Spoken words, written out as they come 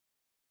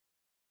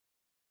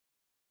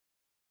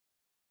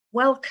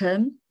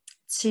welcome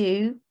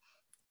to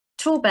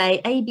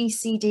Torbay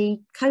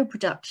ABCD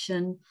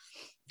co-production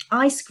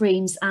Ice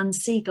Creams and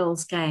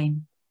Seagulls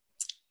game.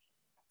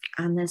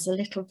 And there's a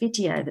little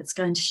video that's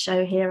going to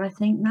show here, I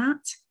think,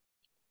 Matt.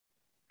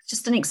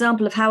 Just an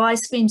example of how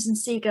Ice Creams and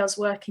Seagulls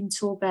work in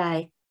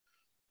Torbay.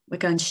 We're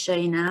going to show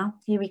you now.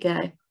 Here we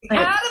go.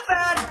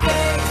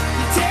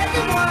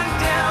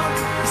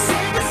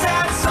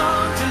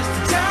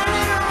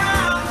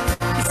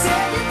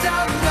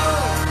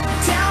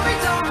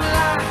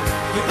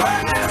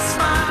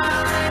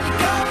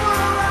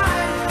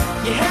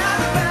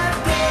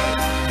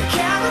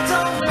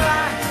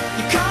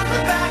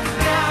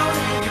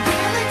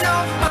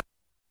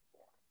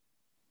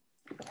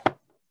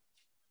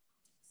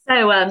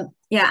 So,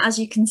 yeah, as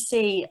you can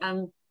see,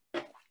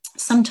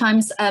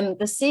 sometimes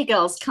the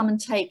seagulls come and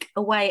take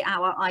away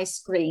our ice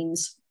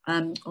creams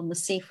on the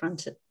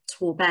seafront at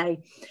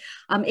Torbay.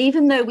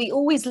 Even though we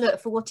always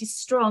look for what is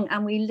strong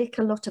and we lick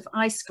a lot of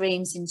ice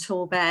creams in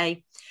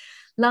Torbay,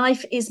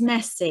 life is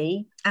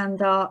messy and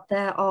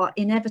there are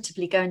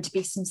inevitably going to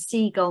be some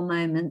seagull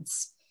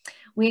moments.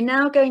 We're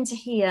now going to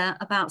hear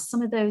about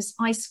some of those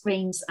ice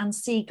creams and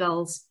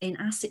seagulls in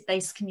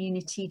asset-based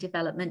community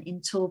development in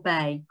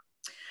Torbay.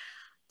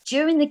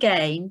 During the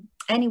game,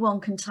 anyone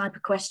can type a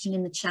question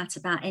in the chat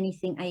about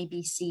anything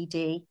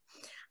ABCD,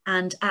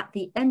 and at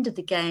the end of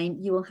the game,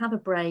 you will have a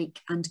break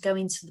and go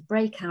into the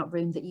breakout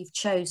room that you've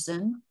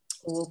chosen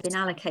or been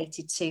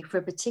allocated to for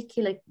a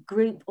particular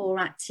group or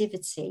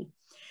activity.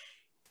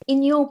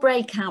 In your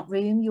breakout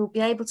room, you'll be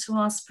able to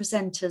ask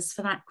presenters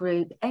for that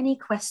group any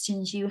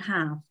questions you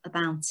have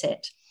about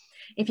it.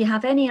 If you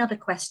have any other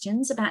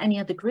questions about any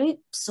other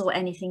groups or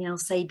anything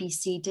else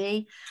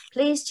ABCD,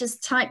 please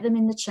just type them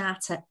in the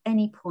chat at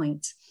any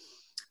point.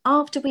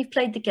 After we've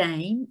played the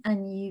game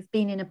and you've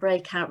been in a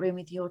breakout room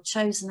with your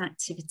chosen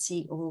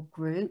activity or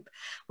group,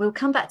 we'll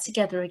come back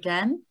together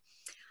again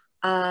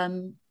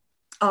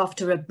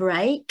after a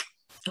break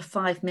of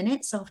 5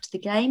 minutes after the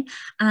game,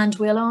 and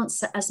we'll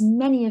answer as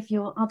many of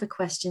your other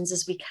questions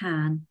as we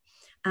can.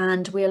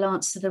 And we'll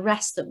answer the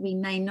rest that we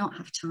may not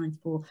have time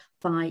for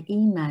by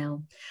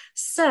email.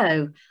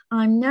 So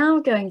I'm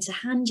now going to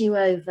hand you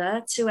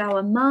over to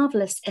our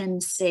marvellous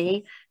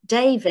MC,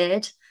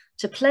 David,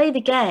 to play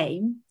the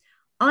game,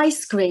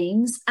 Ice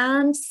Creams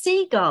and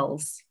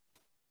Seagulls.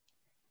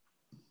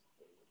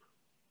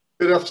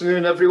 Good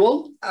afternoon,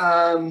 everyone.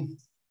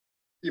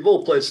 You've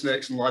all played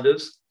snakes and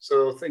ladders.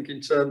 So think in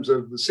terms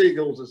of the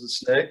seagulls as the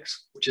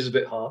snakes, which is a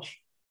bit harsh,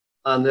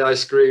 and the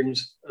ice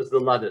creams as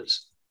the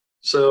ladders.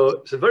 So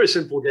it's a very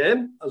simple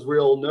game, as we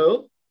all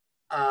know.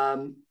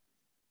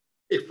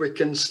 If we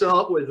can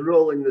start with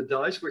rolling the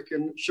dice, we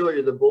can show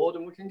you the board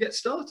and we can get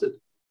started.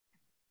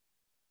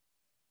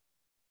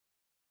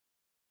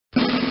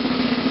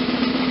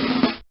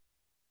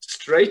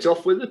 Straight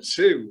off with a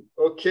 2.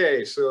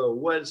 Okay, so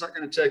where's that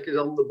going to take us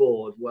on the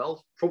board?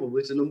 Well,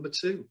 probably to number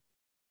 2.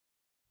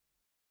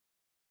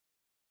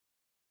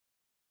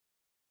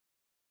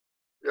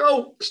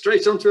 Go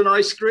straight onto an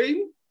ice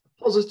cream,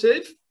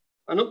 positive.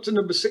 And up to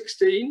number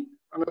 16,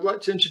 and I'd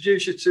like to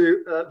introduce you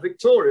to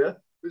Victoria,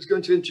 who's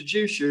going to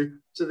introduce you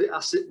to the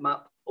asset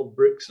map of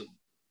Brixham.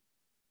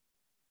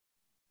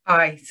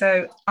 Hi,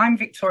 so I'm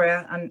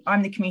Victoria and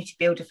I'm the community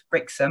builder for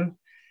Brixham.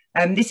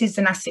 This is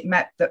an asset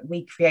map that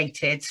we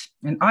created,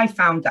 and I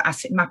found that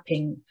asset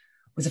mapping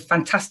was a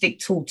fantastic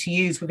tool to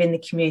use within the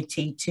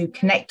community to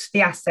connect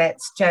the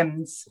assets,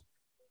 gems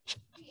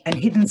and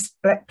hidden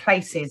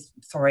places,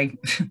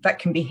 that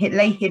can be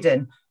lay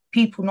hidden,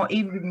 people not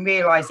even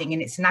realising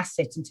and it's an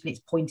asset until it's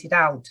pointed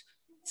out.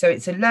 So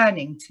it's a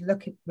learning to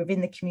look at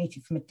within the community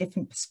from a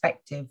different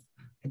perspective,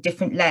 a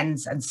different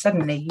lens, and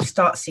suddenly you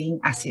start seeing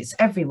assets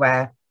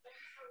everywhere.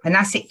 An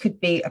asset could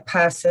be a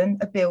person,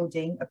 a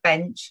building, a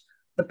bench,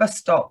 the bus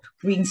stop,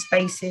 green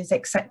spaces,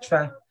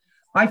 etc.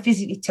 I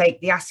physically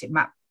take the asset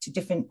map to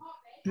different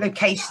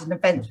locations and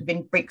events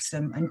within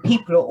Brixham, and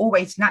people are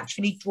always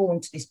naturally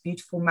drawn to this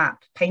beautiful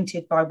map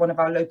painted by one of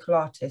our local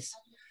artists,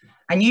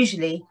 and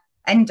usually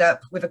end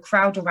up with a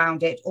crowd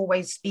around it,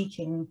 always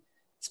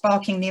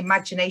sparking the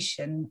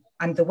imagination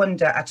and the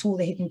wonder at all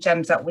the hidden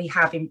gems that we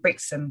have in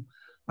Brixham.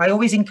 I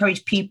always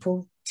encourage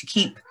people to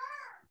keep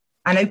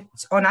on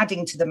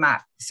adding to the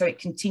map so it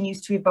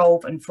continues to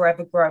evolve and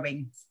forever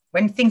growing.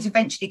 When things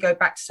eventually go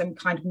back to some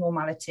kind of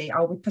normality,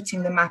 I'll be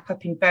putting the map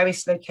up in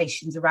various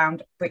locations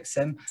around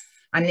Brixham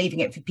and leaving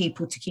it for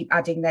people to keep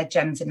adding their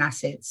gems and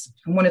assets.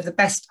 And one of the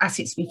best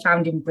assets we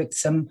found in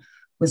Brixham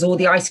was all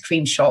the ice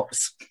cream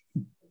shops.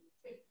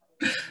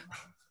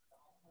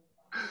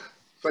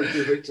 Thank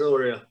you,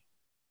 Victoria.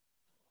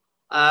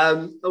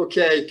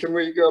 Okay, can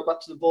we go back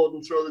to the board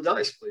and throw the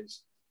dice,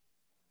 please?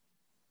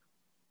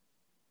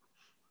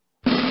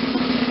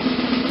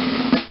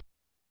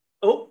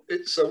 Oh,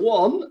 it's a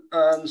 1,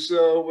 and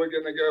so we're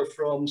going to go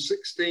from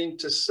 16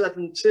 to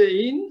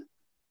 17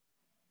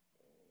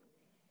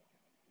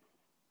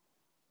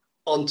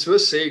 onto a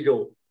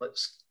seagull.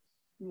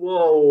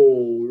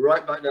 Whoa,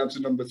 right back down to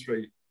number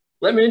 3.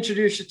 Let me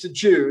introduce you to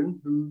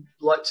June, who'd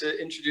like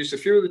to introduce a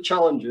few of the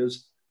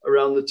challenges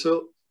around the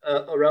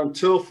around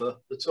TOFA,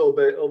 the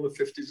Torbay Over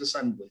 50s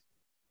Assembly.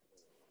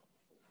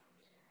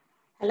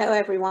 Hello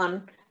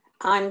everyone,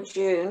 I'm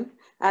June.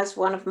 As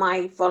one of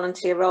my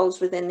volunteer roles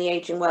within the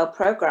Ageing Well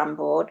Programme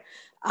Board,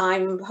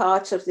 I'm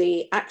part of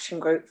the action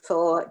group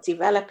for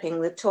developing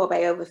the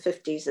Torbay Over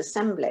 50s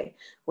Assembly,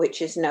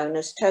 which is known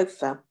as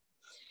TOFA.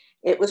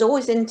 It was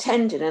always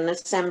intended an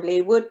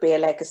assembly would be a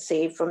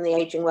legacy from the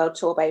Ageing Well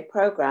Torbay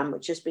programme,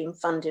 which has been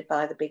funded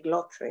by the Big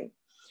Lottery.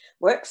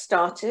 Work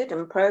started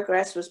and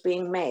progress was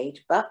being made,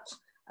 but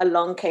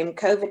along came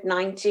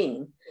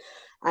COVID-19,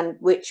 and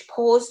which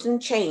paused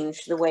and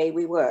changed the way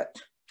we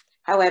worked.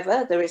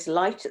 However, there is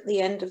light at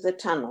the end of the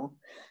tunnel,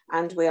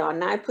 and we are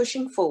now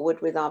pushing forward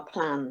with our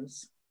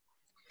plans.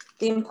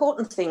 The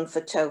important thing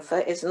for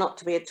TOFA is not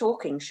to be a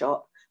talking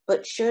shop,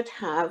 but should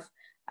have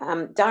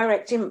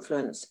direct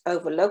influence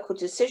over local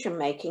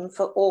decision-making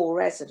for all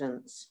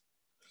residents.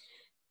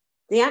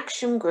 The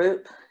action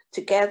group,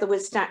 together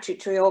with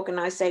statutory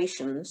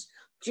organisations,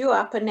 drew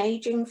up an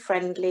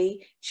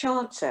ageing-friendly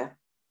charter,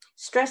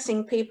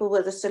 stressing people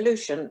were the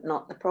solution,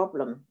 not the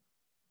problem.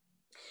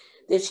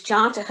 This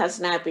charter has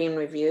now been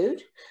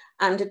reviewed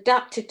and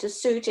adapted to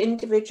suit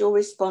individual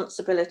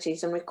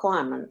responsibilities and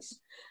requirements,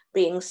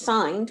 being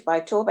signed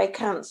by Torbay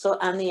Council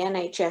and the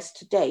NHS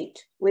to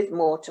date, with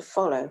more to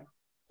follow.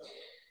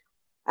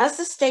 As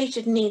the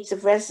stated needs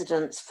of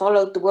residents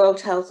followed the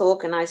World Health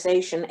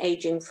Organization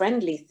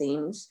ageing-friendly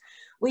themes,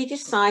 we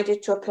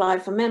decided to apply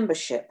for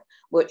membership,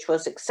 which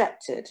was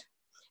accepted.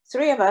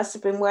 3 of us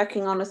have been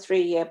working on a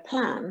 3-year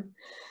plan,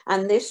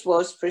 and this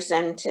was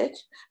presented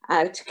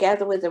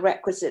together with the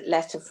requisite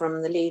letter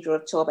from the leader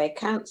of Torbay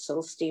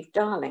Council, Steve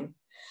Darling.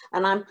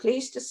 And I'm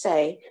pleased to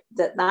say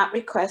that that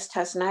request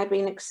has now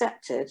been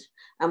accepted,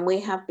 and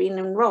we have been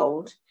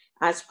enrolled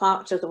as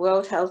part of the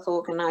World Health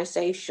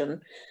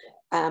Organization,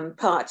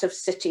 part of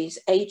cities,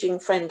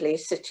 ageing-friendly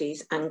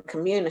cities and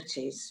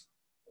communities.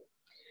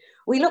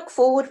 We look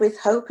forward with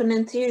hope and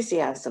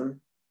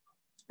enthusiasm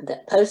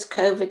that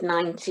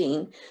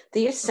post-COVID-19,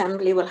 the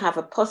Assembly will have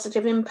a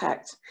positive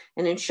impact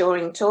in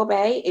ensuring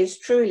Torbay is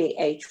truly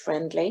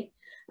age-friendly,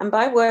 and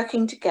by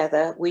working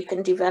together, we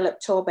can develop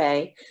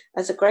Torbay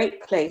as a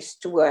great place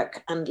to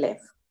work and live.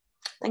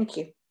 Thank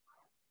you.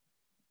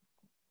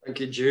 Thank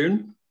you,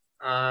 June.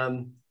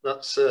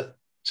 That's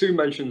 2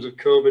 mentions of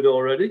COVID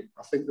already.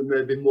 I think there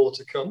may be more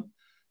to come.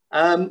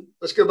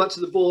 Let's go back to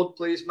the board,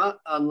 please, Matt,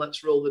 and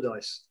let's roll the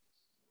dice.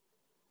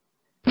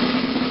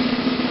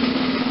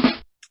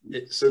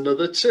 It's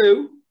another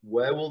 2.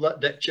 Where will that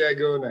deck chair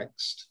go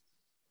next?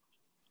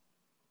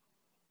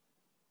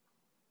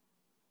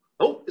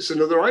 Oh, it's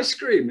another ice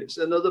cream. It's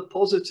another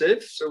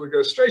positive. So we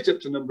go straight up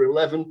to number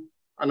 11.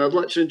 And I'd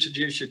like to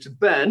introduce you to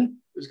Ben,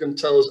 who's going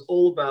to tell us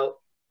all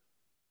about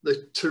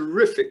the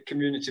terrific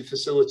community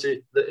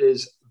facility that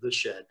is the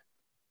shed.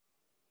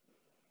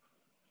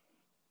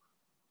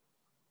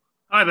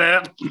 Hi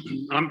there,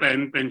 I'm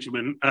Ben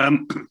Benjamin.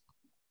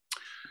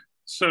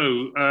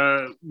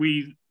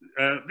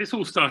 This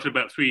all started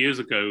about 3 years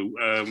ago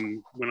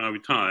when I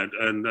retired,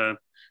 and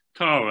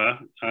Tara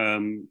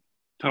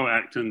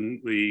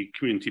Acton, the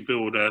community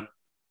builder,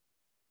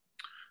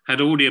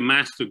 had already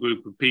amassed a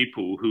group of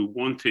people who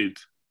wanted,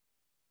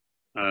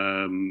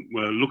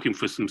 were looking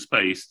for some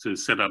space to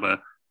set up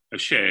a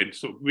shed,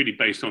 sort of really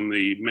based on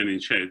the men in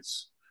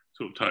sheds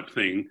sort of type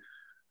thing.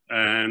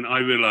 And I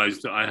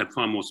realized that I had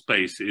far more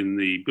space in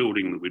the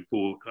building that we'd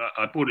bought.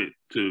 I bought it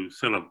to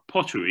sell a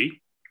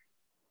pottery,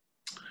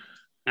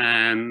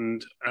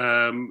 and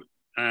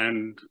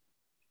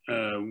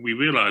we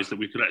realized that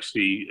we could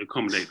actually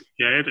accommodate the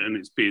shed, and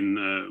it's been,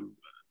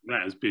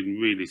 that has been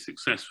really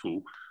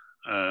successful.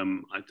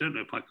 I don't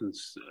know if I can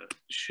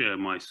share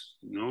my,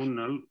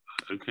 no,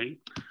 okay.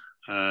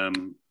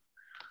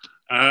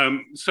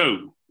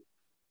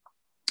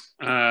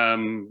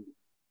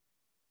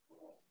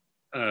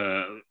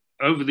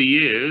 Over the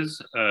years,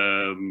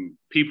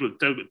 people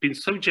have been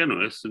so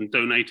generous in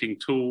donating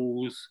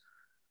tools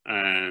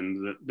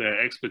and their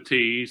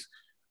expertise,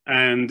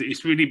 and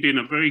it's really been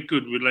a very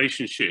good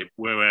relationship,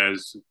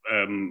 whereas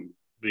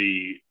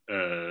the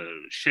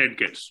shed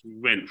gets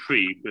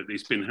rent-free, but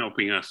it's been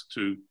helping us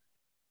to,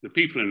 the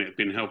people in it have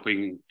been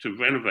helping to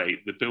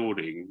renovate the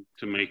building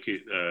to make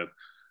it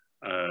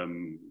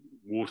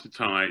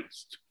watertight,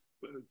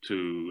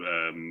 to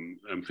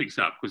fix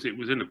up, because it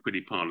was in a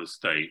pretty parlous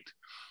state.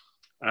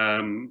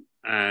 And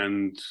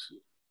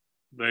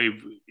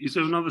they've, is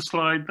there another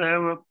slide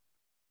there?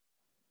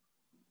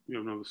 You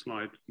have another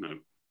slide? No.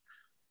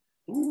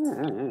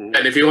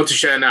 And if you want to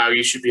share now,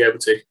 you should be able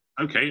to.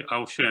 Okay,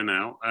 I'll share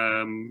now.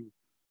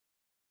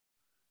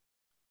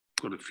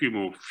 Got a few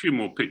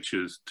more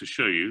pictures to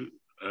show you.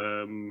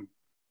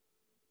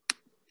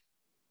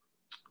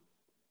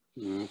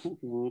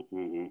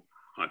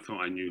 I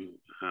thought I knew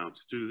how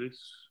to do this.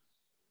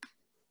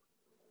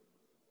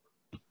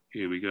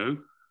 Here we go.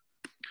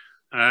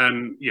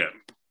 Yeah,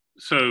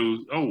 so,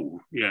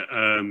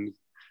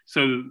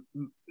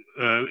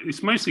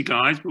 it's mostly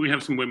guys, but we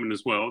have some women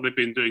as well. They've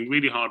been doing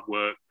really hard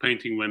work,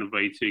 painting,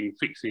 renovating,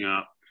 fixing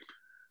up.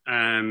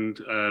 And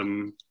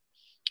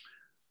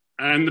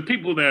And the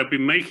people there have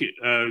been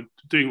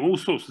doing all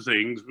sorts of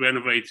things,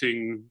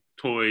 renovating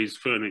toys,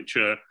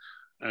 furniture,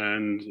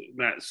 and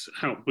that's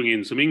helped bring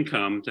in some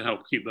income to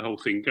help keep the whole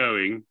thing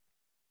going.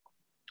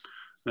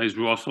 There's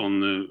Ross on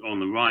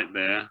the right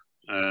there.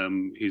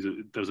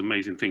 He does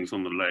amazing things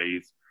on the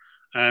lathe.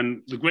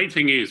 And the great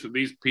thing is that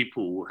these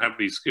people have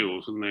these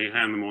skills and they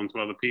hand them on to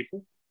other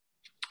people.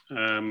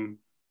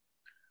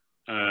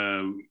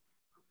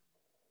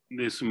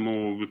 There's some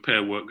more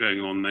repair work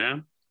going on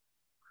there.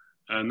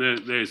 And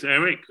there's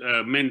Eric,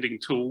 mending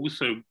tools.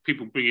 So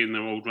people bring in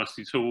their old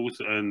rusty tools,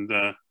 and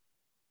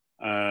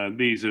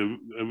these are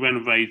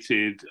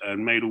renovated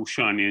and made all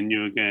shiny and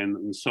new again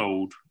and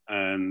sold,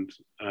 and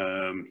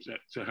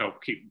to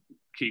help keep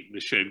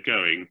the shed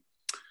going.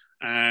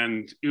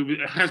 And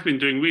it has been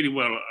doing really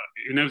well.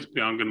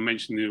 Inevitably, I'm going to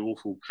mention the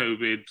awful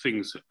COVID.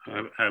 Things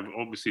have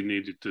obviously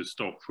needed to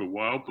stop for a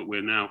while, but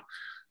we're now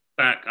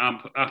back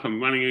up and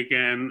running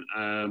again.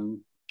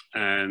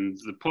 And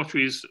the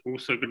pottery is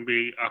also going to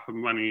be up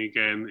and running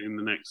again in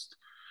the next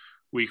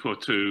week or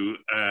two.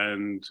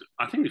 And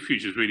I think the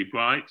future is really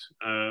bright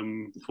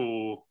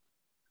for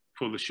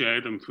the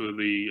shed and for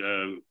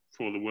the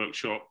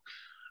workshop.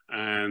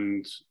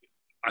 And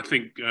I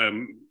think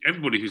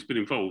everybody who's been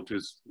involved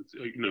has,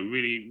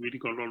 really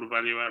got a lot of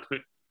value out of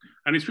it.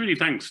 And it's really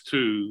thanks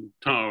to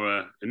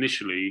Tara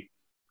initially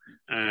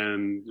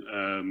and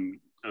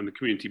the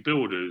community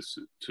builders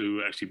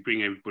to actually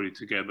bring everybody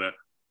together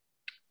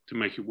to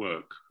make it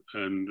work.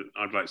 And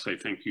I'd like to say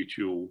thank you to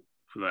you all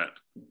for that.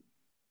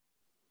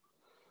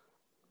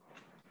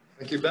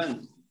 Thank you,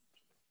 Ben.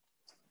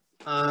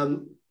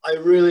 I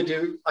really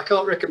do. I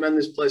can't recommend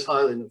this place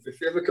highly enough. If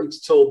you ever come to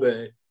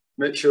Torbay,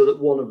 make sure that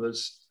one of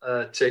us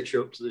takes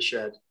you up to the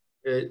shed.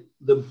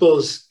 The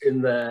buzz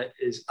in there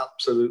is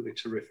absolutely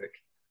terrific.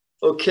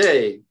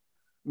 Okay,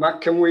 Matt,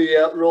 can we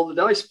roll the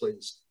dice,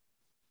 please?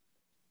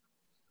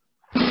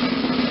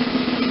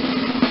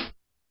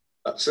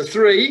 That's a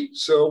 3,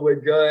 so we're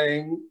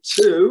going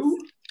to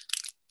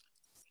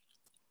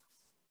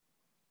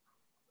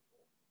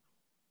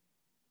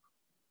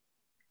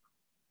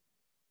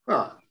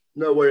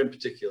nowhere in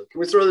particular.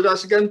 Can we throw the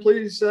dice again,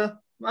 please,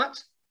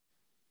 Matt?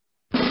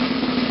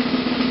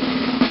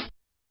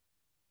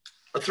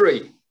 A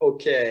 3.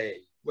 Okay,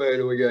 where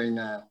are we going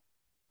now?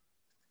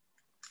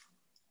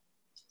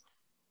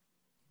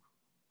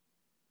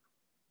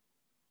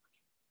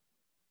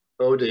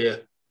 Oh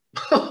dear.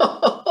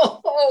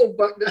 Oh,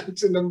 back down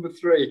to number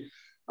 3.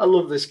 I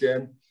love this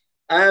game.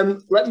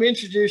 Let me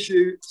introduce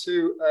you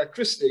to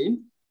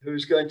Christine,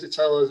 who's going to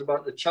tell us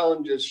about the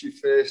challenges she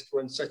faced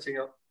when setting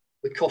up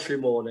the coffee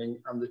morning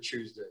and the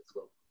Tuesday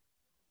club.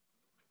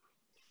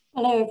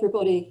 Hello,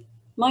 everybody.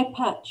 My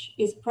patch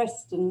is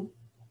Preston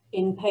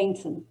in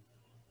Paynton,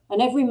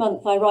 and every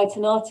month I write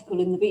an article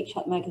in the Beach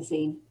Hut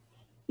magazine.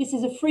 This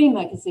is a free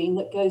magazine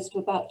that goes to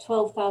about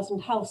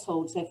 12,000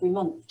 households every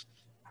month.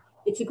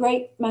 It's a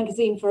great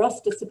magazine for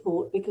us to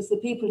support because the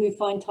people who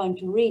find time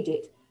to read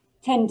it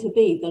tend to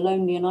be the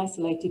lonely and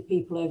isolated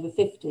people over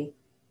 50.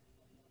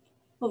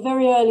 Well,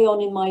 very early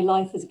on in my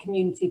life as a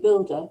community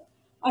builder,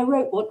 I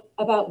wrote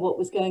about what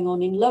was going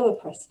on in Lower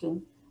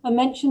Preston and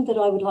mentioned that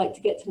I would like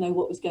to get to know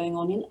what was going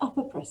on in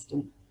Upper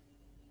Preston.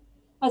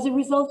 As a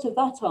result of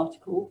that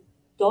article,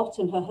 Dot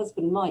and her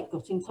husband Mike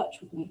got in touch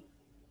with me.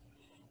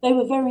 They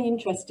were very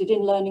interested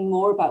in learning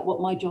more about what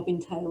my job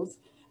entails,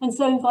 and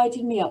so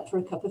invited me up for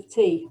a cup of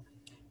tea.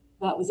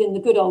 That was in the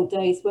good old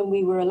days when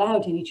we were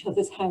allowed in each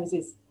other's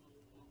houses.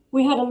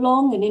 We had a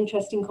long and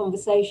interesting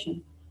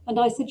conversation, and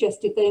I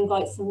suggested they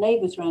invite some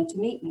neighbours round to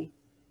meet me.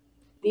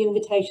 The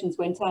invitations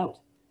went out,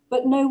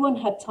 but no one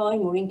had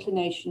time or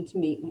inclination to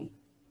meet me.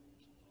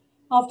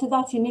 After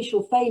that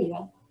initial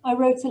failure, I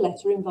wrote a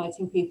letter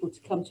inviting people to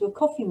come to a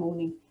coffee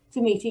morning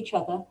to meet each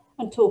other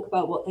and talk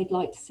about what they'd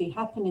like to see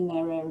happen in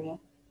their area.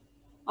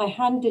 I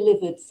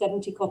hand-delivered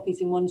 70 copies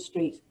in one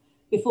street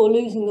before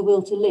losing the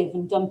will to live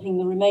and dumping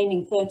the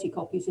remaining 30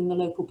 copies in the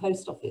local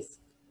post office.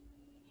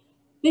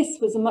 This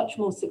was a much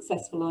more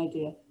successful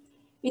idea.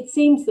 It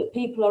seems that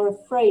people are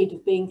afraid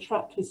of being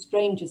trapped with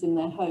strangers in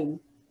their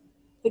home.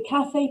 The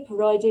cafe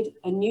provided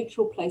a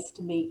neutral place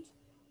to meet,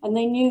 and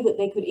they knew that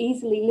they could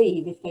easily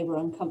leave if they were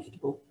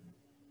uncomfortable.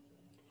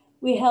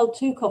 We held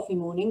 2 coffee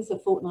mornings a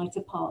fortnight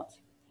apart.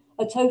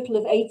 A total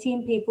of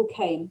 18 people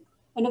came,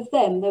 and of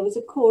them there was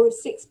a core of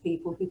 6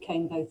 people who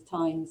came both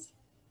times.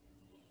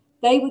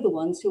 They were the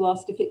ones who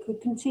asked if it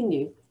could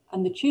continue,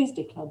 and the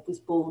Tuesday Club was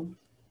born.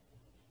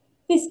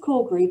 This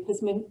core group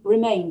has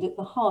remained at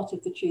the heart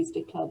of the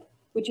Tuesday Club,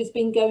 which has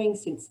been going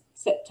since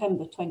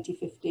September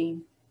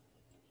 2015.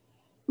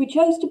 We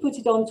chose to put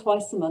it on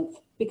twice a month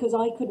because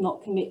I could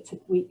not commit to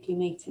weekly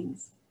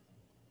meetings.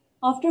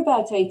 After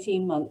about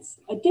 18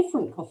 months, a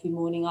different coffee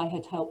morning I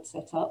had helped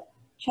set up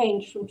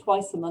changed from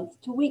twice a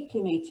month to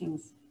weekly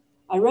meetings.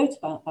 I wrote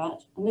about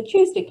that, and the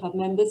Tuesday Club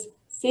members,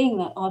 seeing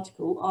that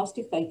article, asked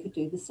if they could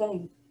do the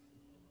same.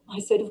 I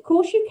said, of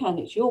course you can,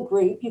 it's your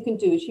group, you can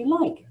do as you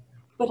like,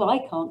 but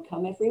I can't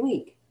come every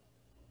week.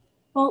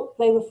 Well,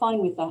 they were fine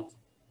with that,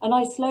 and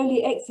I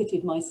slowly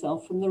exited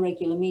myself from the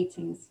regular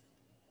meetings.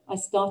 I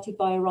started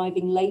by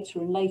arriving later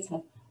and later,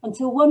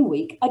 until one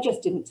week I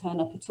just didn't turn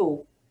up at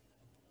all.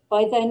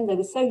 By then, they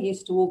were so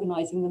used to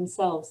organising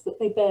themselves that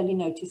they barely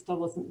noticed I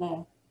wasn't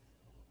there.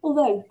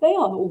 Although they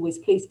are always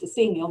pleased to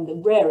see me on the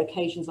rare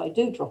occasions I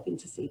do drop in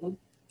to see them.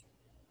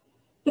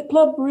 The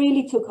club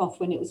really took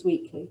off when it was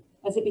weekly,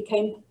 as it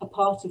became a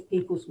part of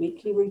people's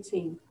weekly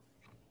routine.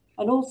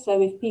 And also,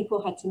 if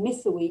people had to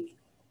miss a week,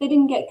 they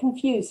didn't get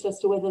confused as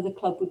to whether the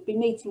club would be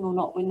meeting or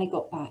not when they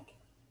got back.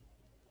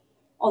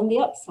 On the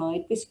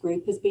upside, this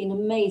group has been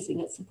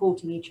amazing at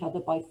supporting each other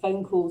by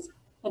phone calls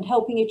and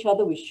helping each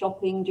other with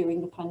shopping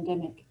during the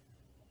pandemic.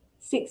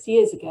 6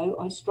 years ago,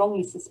 I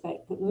strongly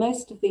suspect that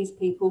most of these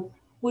people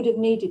would have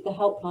needed the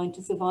helpline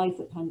to survive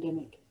the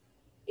pandemic.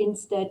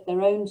 Instead,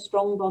 their own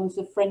strong bonds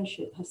of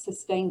friendship have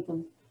sustained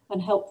them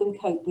and helped them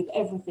cope with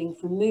everything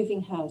from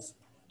moving house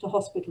to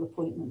hospital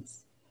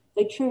appointments.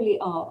 They truly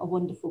are a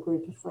wonderful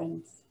group of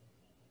friends.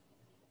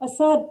 A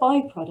sad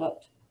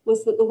byproduct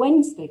was that the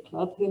Wednesday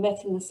Club, who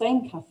met in the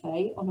same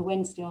cafe on a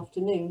Wednesday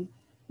afternoon,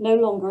 no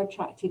longer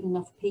attracted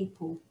enough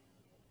people.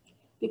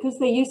 Because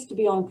they used to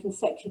be on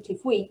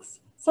consecutive weeks,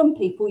 some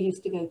people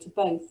used to go to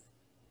both.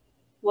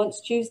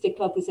 Once Tuesday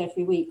Club was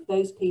every week,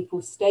 those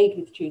people stayed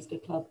with Tuesday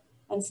Club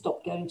and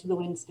stopped going to the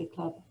Wednesday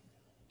Club.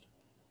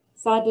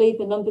 Sadly,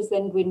 the numbers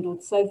then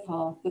dwindled so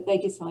far that they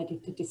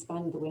decided to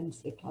disband the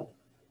Wednesday Club.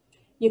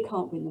 You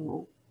can't win them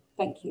all.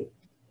 Thank you.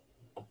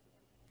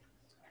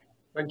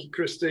 Thank you,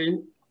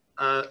 Christine.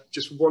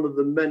 Just one of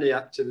the many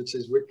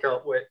activities we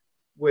can't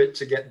wait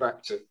to get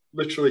back to.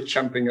 Literally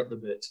champing at the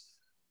bit.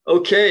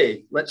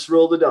 Okay, let's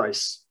roll the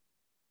dice.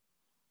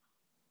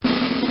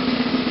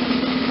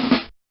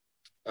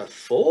 A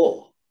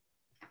 4.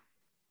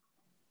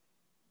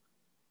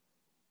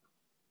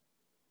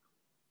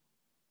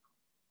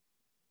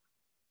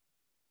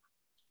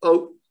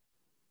 Oh,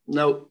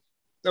 no.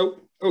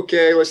 Nope.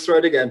 Okay, let's try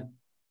it again.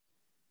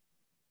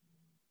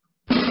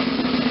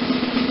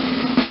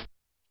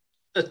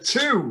 A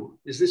 2.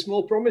 Is this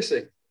more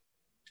promising?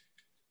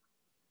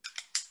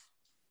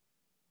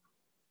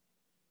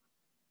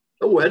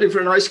 Oh, we're heading for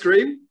an ice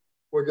cream.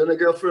 We're going to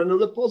go for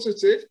another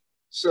positive.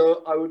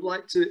 So I would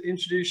like to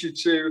introduce you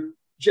to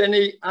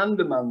Jenny and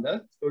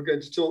Amanda, who are going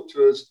to talk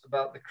to us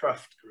about the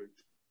craft group.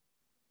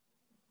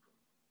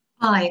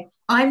 Hi,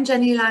 I'm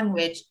Jenny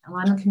Langridge and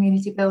I'm a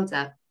community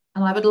builder,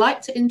 and I would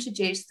like to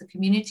introduce the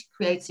Community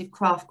Creative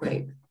Craft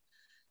Group.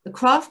 The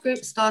craft group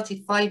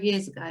started 5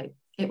 years ago.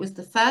 It was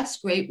the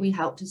first group we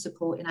helped to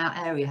support in our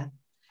area.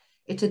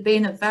 It had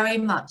been very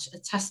much a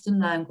test and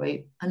learn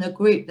group, and a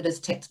group that has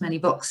ticked many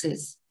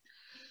boxes.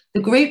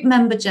 The group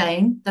member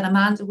Jane, that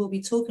Amanda will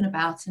be talking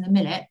about in a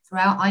minute for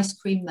our ice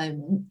cream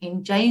moment,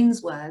 in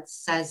Jane's words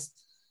says,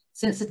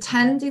 "Since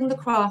attending the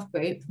craft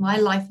group, my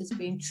life has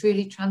been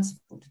truly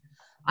transformed.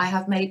 I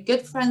have made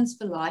good friends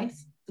for life.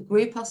 The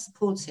group are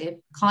supportive,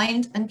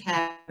 kind and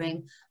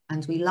caring,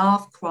 and we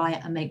laugh, cry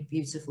and make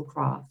beautiful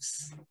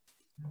crafts."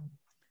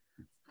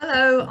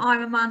 Hello,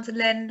 I'm Amanda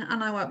Lynn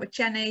and I work with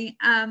Jenny.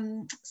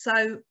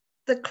 So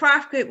the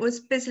craft group was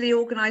busily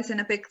organising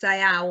a big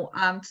day out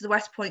to the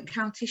West Point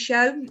County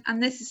Show,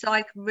 and this is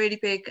like a really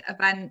big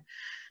event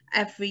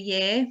every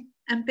year.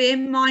 And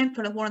being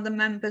mindful of one of the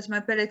members'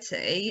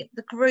 mobility,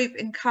 the group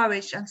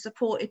encouraged and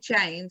supported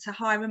Jane to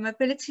hire a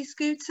mobility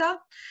scooter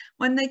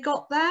when they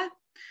got there.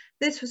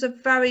 This was a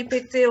very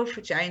big deal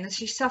for Jane as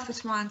she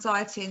suffers from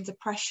anxiety and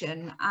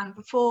depression, and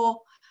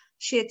before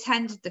she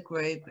attended the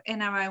group,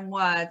 in her own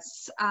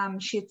words,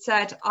 she had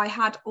said, "I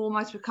had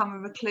almost become a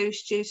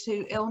recluse due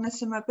to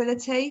illness and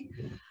mobility."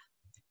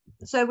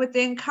 So with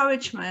the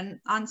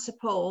encouragement and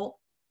support,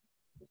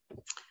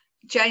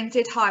 Jane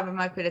did hire a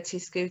mobility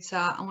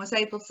scooter and was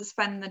able to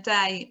spend the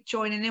day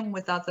joining in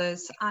with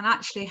others, and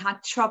actually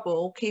had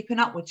trouble keeping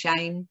up with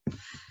Jane.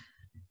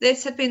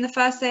 This had been the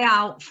first day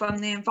out from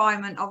the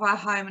environment of her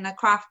home and her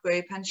craft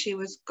group, and she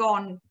was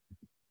gone,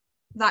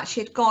 that she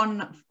had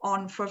gone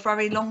on for a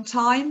very long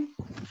time.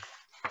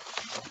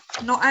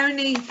 Not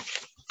only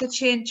did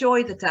she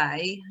enjoy the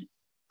day,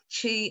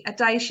 a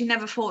day she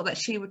never thought that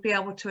she would be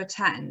able to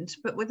attend,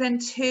 but within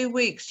 2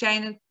 weeks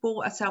Jane had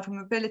bought herself a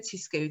mobility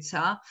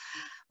scooter,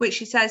 which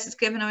she says has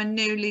given her a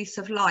new lease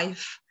of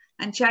life.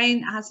 And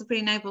Jane has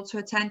been able to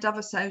attend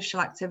other social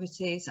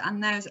activities,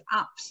 and there's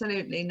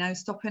absolutely no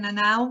stopping her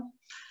now.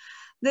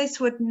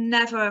 This would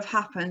never have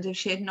happened if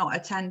she had not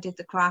attended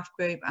the craft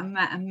group and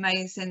met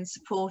amazing,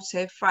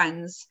 supportive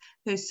friends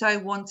who so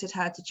wanted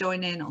her to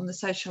join in on the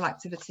social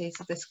activities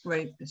of this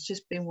group. It's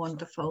just been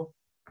wonderful.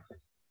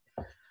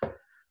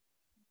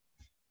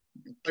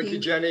 Thank you,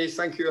 Jenny.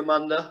 Thank you,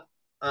 Amanda.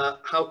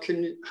 How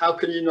can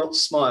you not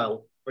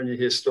smile when you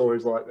hear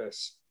stories like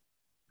this?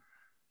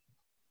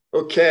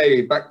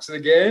 Okay, back to the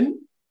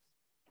game.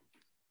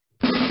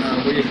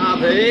 And we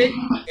have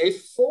a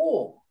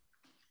 4.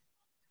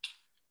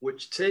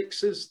 Which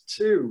takes us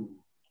to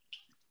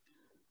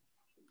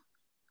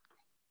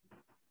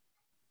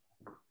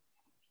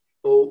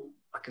oh,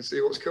 I can see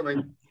what's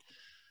coming.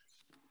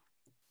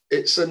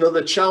 It's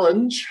another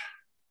challenge.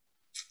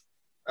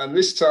 And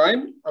this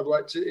time I'd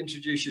like to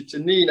introduce you to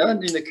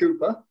Nina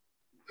Cooper,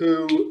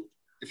 who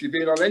if you've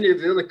been on any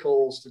of the other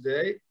calls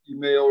today, you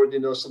may already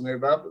know something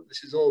about, but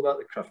this is all about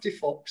the Crafty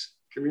Fox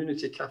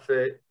Community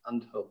Cafe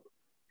and Hub.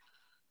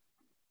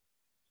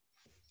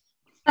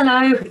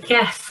 Hello,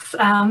 yes,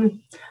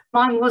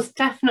 mine was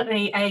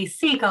definitely a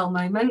seagull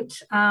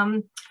moment,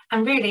 and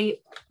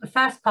really the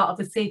first part of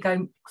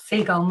the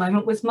seagull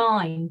moment was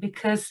mine,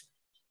 because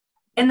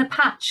in the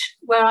patch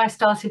where I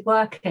started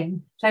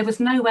working, there was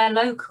nowhere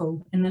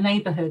local in the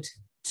neighbourhood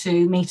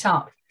to meet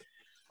up.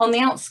 On the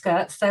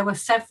outskirts, there were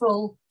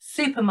several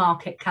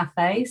supermarket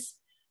cafes,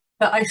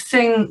 but I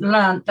soon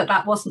learned that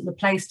that wasn't the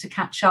place to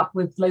catch up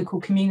with local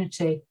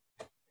community.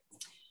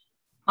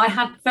 I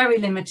had very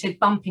limited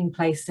bumping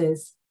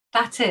places,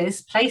 that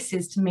is,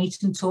 places to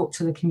meet and talk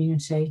to the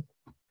community.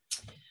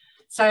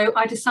 So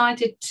I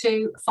decided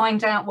to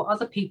find out what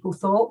other people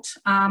thought,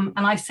 and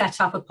I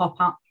set up a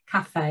pop-up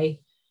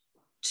cafe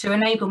to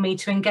enable me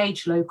to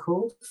engage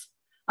locals.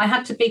 I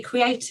had to be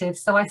creative,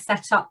 so I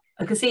set up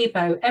a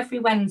gazebo every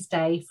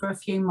Wednesday for a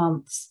few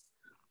months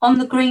on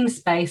the green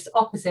space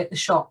opposite the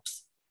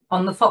shops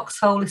on the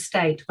Foxhole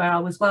estate where I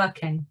was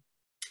working.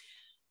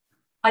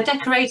 I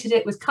decorated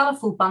it with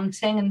colourful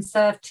bunting and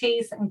served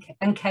teas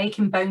and cake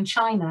in bone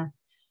china.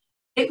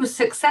 It was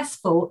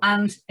successful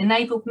and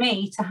enabled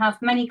me to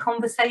have many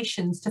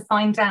conversations to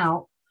find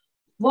out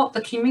what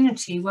the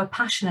community were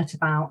passionate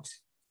about.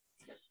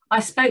 I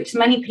spoke to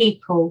many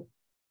people,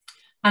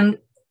 and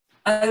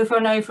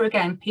over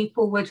again,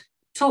 people would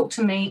talk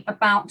to me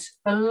about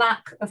the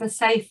lack of a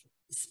safe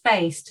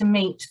space to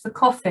meet for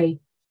coffee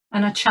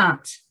and a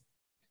chat.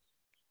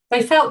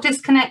 They felt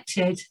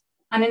disconnected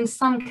and in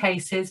some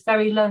cases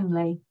very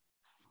lonely.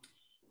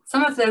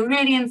 Some of the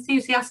really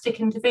enthusiastic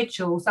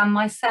individuals and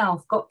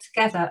myself got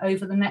together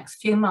over the next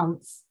few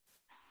months,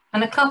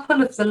 and a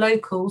couple of the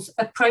locals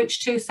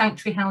approached 2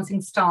 sanctuary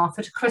housing staff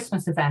at a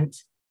Christmas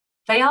event.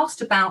 They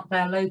asked about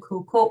their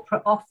local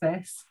corporate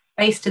office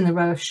based in the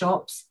row of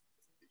shops.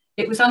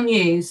 It was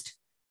unused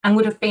and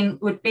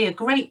would be a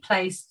great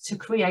place to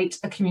create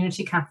a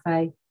community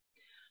cafe.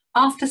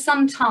 After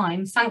some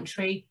time,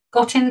 Sanctuary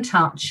got in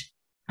touch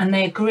and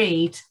they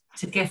agreed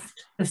to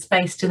gift the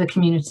space to the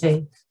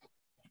community.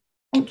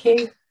 Thank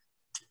you.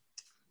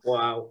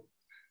 Wow.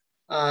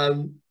 A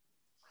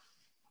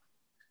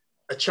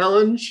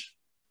challenge,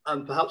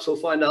 and perhaps we'll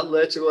find out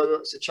later whether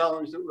it's a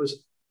challenge that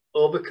was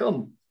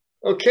overcome.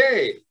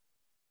 Okay,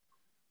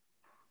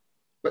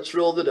 let's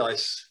roll the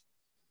dice.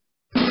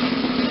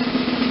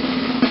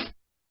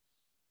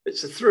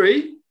 It's a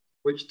 3,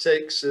 which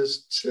takes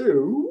us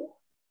to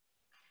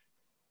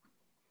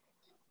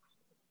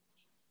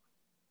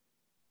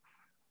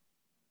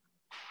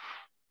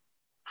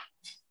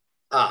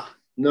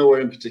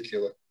nowhere in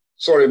particular.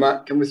 Sorry,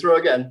 Matt, can we throw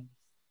again?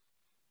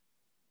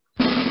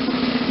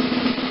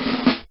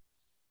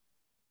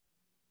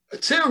 A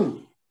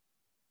 2.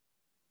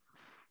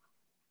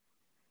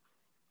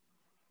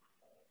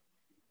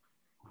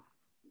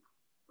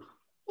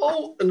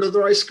 Oh,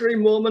 another ice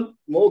cream moment.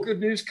 More good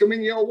news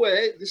coming your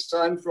way, this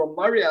time from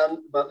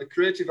Marianne about the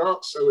Creative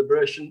Arts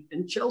Celebration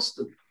in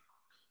Chelston.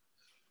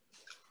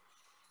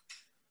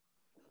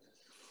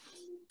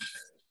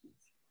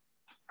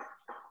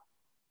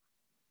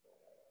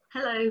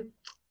 Hello,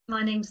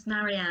 my name's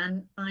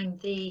Marianne. I'm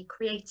the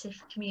Creative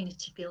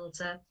Community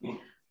Builder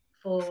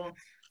for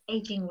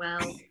Ageing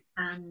Well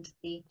and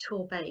the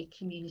Torbay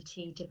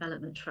Community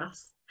Development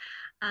Trust.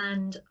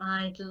 And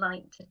I'd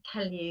like to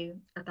tell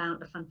you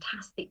about a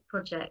fantastic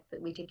project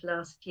that we did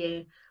last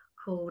year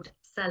called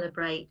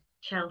Celebrate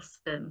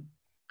Chelston.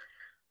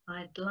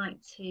 I'd like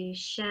to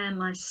share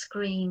my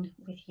screen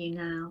with you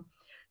now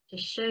to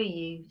show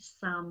you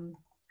some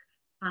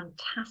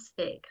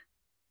fantastic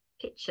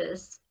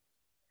pictures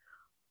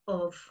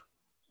of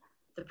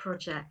the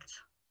project.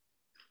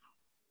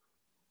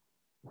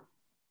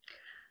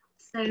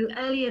 So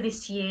earlier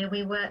this year,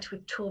 we worked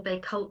with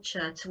Torbay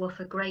Culture to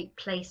offer Great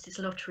Places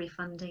lottery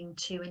funding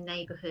to a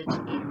neighbourhood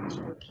in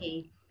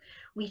Torquay.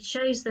 We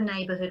chose the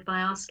neighbourhood by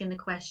asking the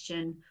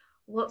question,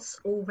 what's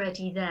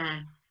already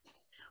there?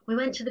 We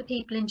went to the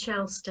people in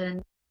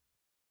Chelston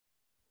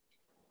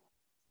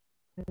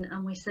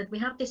and we said, we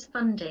have this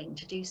funding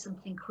to do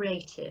something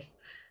creative,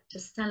 to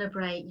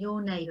celebrate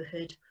your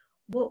neighbourhood.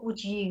 What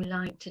would you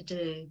like to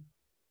do?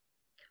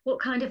 What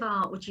kind of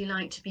art would you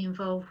like to be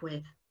involved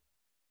with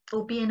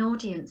or be an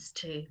audience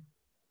to?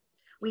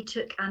 We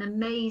took an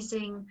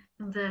amazing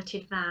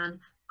converted van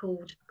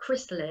called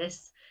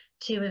Chrysalis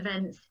to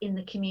events in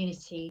the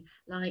community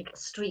like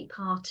street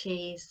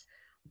parties,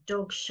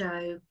 dog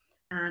show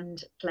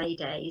and play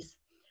days.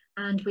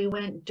 And we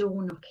went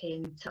door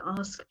knocking to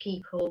ask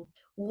people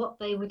what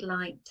they would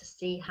like to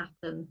see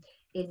happen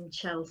in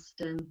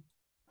Chelston.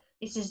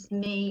 This is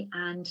me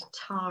and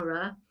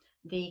Tara,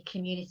 the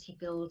community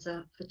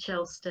builder for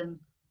Chelston.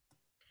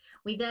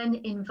 We then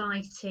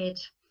invited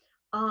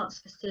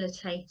arts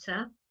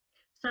facilitator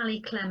Sally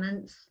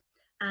Clements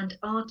and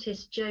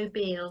artist Joe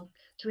Beale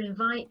to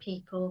invite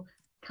people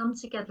come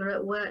together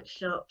at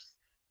workshops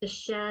to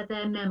share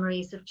their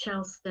memories of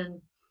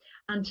Chelston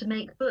and to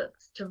make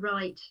books to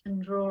write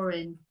and draw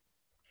in.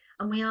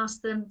 And we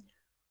asked them,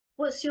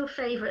 What's your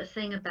favourite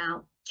thing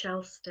about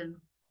Charleston?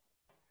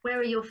 Where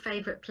are your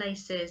favourite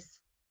places?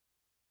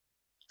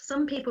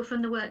 Some people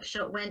from the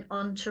workshop went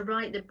on to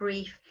write the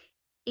brief,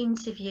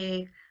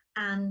 interview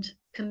and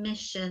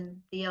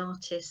commission the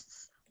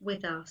artists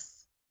with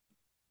us.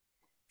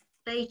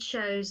 They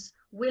chose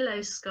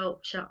willow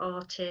sculpture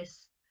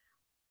artist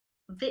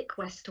Vic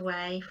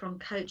Westway from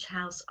Coach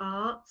House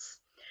Arts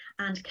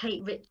and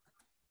Kate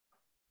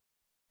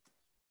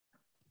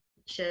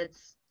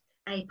Richards,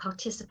 a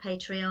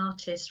participatory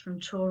artist from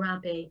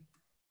Torbay.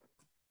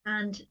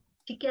 And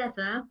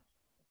together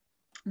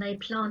they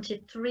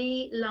planted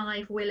 3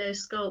 live willow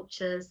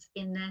sculptures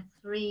in their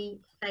 3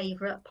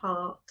 favourite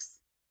parks.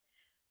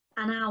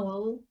 An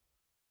owl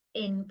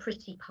in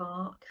Pretty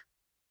Park,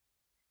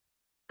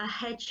 a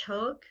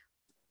hedgehog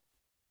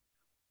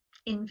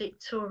in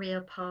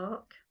Victoria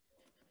Park,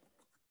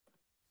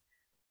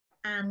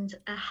 and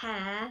a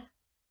hare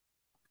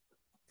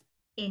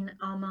in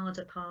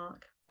Armada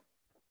Park.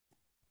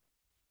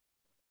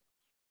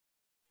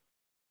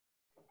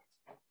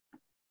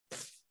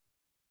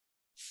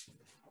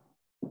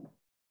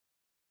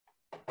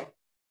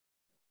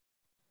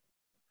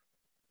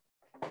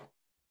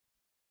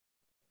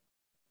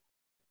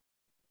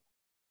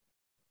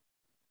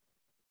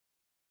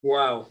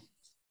 Wow.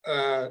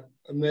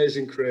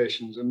 Amazing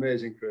creations,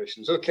 amazing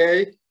creations.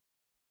 Okay.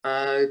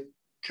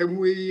 Can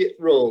we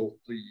roll,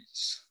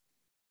 please?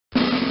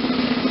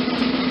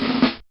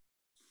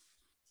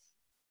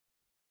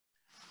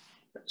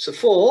 It's a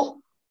 4,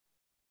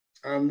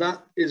 and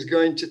that is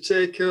going to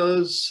take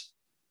us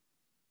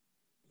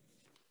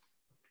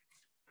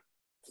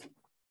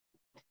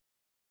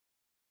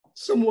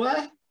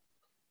somewhere.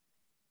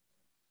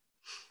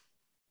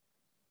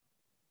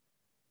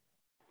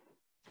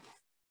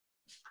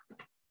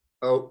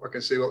 Oh, I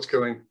can see what's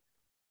coming.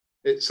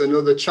 It's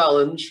another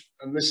challenge,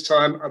 and this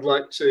time I'd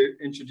like to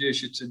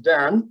introduce you to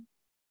Dan,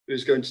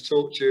 who's going to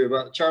talk to you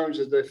about the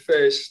challenges they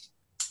faced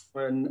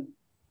when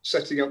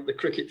setting up the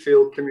Cricket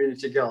Field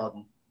Community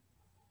Garden.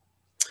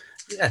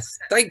 Yes,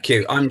 thank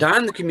you. I'm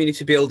Dan, the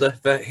community builder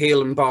for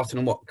Heel and Barton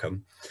and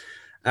Watcombe.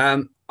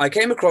 I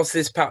came across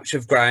this patch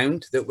of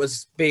ground that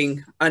was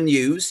being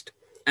unused,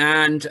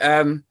 and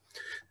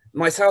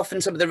myself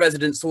and some of the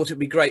residents thought it'd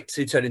be great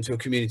to turn into a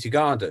community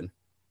garden.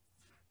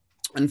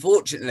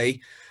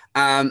 Unfortunately,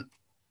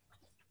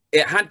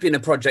 it had been a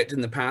project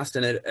in the past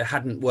and it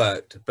hadn't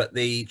worked, but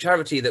the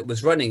charity that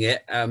was running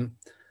it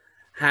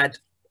had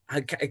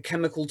a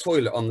chemical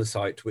toilet on the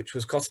site, which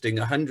was costing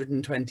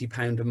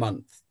 £120 a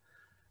month.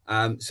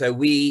 So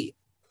we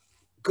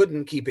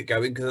couldn't keep it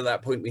going because at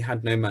that point we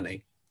had no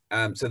money.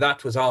 So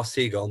that was our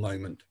seagull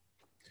moment.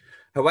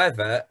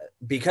 However,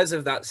 because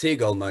of that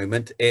seagull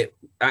moment, it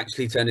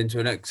actually turned into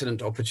an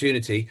excellent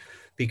opportunity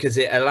because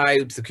it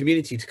allowed the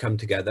community to come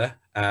together.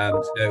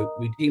 So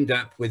we teamed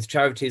up with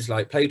charities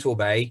like Play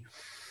Torbay.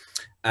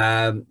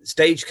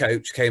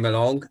 Stagecoach came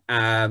along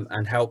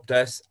and helped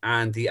us,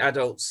 and the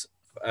adult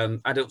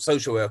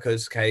social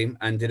workers came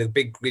and did a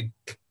big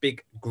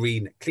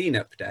green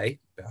cleanup day.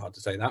 A bit hard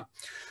to say that.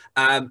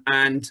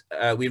 And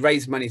we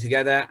raised money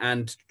together,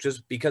 and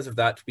just because of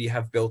that, we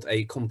have built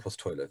a compost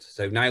toilet.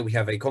 So now we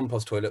have a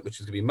compost toilet, which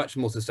is going to be much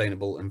more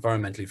sustainable,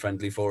 environmentally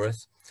friendly for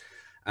us.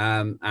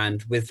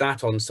 And with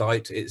that on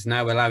site, it's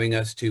now allowing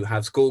us to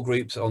have school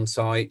groups on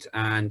site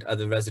and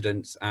other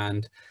residents,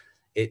 and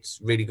it's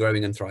really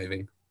growing and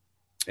thriving.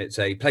 It's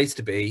a place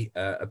to be,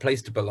 a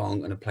place to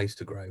belong, and a place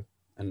to grow,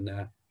 and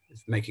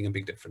it's making a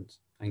big difference.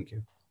 Thank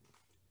you.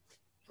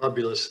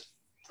 Fabulous.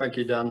 Thank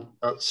you, Dan.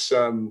 That's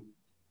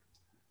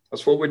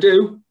what we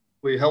do.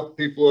 We help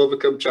people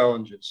overcome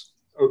challenges.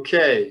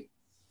 Okay,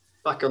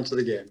 back onto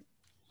the game.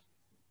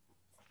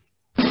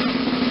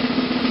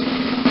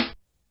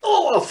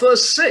 Oh, our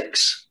first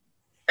 6.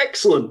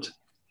 Excellent.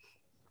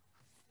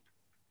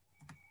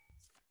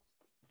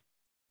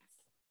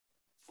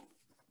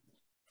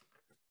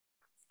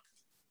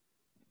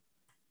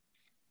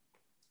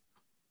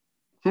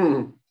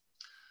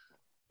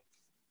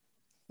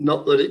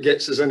 Not that it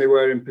gets us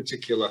anywhere in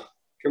particular.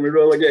 Can we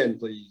roll again,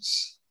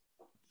 please?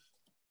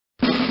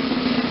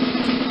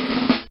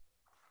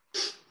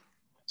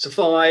 It's a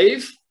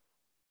 5.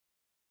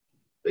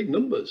 Big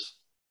numbers.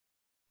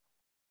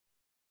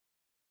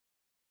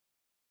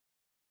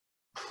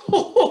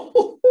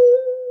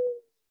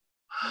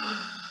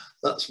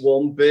 That's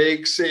one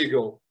big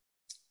seagull.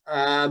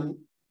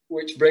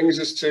 Which brings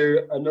us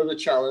to another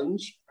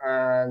challenge.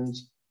 And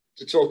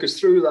to talk us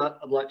through that,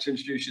 I'd like to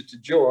introduce you to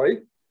Joy,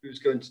 who's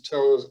going to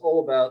tell us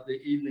all about the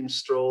Evening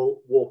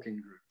Stroll Walking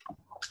Group.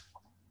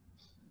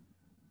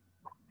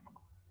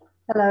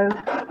 Hello.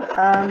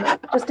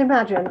 Just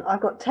imagine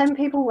I've got 10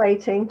 people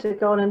waiting to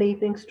go on an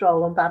evening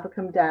stroll on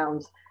Babbacombe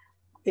Downs.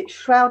 It's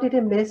shrouded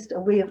in mist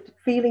and we are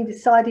feeling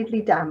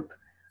decidedly damp.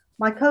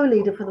 My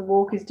co-leader for the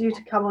walk is due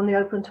to come on the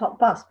open top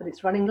bus, but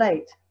it's running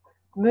late.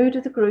 The mood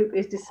of the group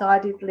is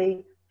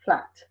decidedly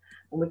flat,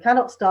 and we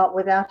cannot start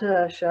without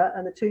Ursula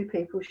and the 2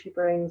 people she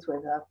brings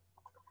with her.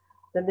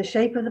 Then the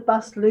shape of the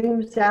bus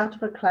looms out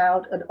of a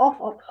cloud, and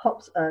off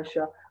hops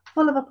Ursula,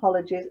 full of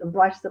apologies and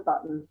bright as a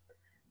button.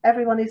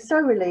 Everyone is so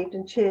relieved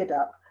and cheered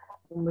up,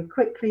 and we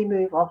quickly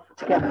move off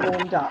to get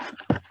warmed up.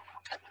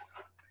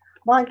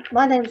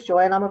 My name's Joy,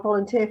 and I'm a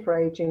volunteer for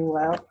Ageing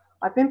Well.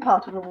 I've been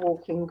part of a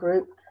walking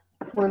group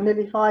for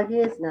nearly 5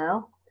 years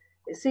now.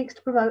 It seeks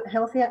to promote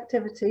healthy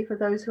activity for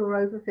those who are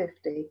over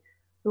 50,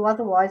 who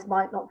otherwise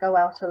might not go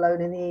out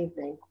alone in the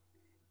evening.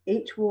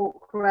 Each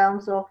walk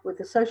rounds off with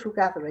a social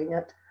gathering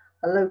at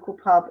a local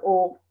pub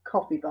or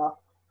coffee bar.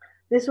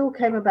 This all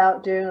came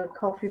about during a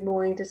coffee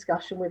morning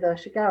discussion with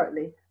Ursula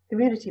Garrettley,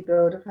 community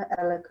builder for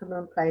Ellicombe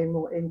and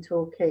Plainmoor in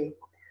Torquay.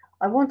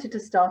 I wanted to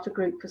start a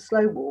group for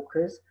slow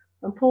walkers,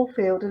 and Paul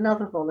Field,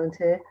 another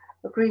volunteer,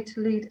 agreed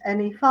to lead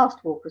any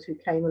fast walkers who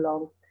came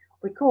along.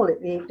 We call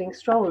it the evening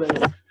strollers.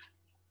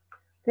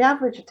 The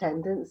average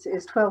attendance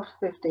is 12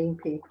 to 15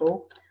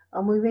 people,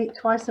 and we meet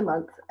twice a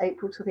month,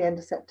 April to the end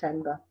of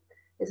September.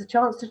 It's a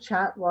chance to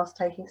chat whilst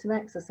taking some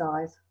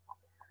exercise.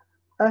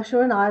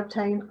 Ursula and I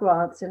obtained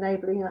grants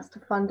enabling us to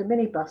fund a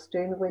minibus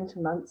during the winter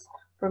months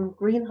from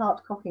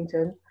Greenheart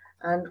Cockington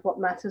and What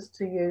Matters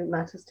to You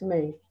Matters to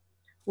Me.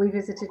 We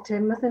visited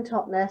Teignmouth and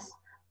Totnes,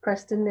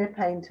 Preston near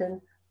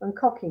Paignton, and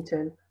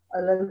Cockington,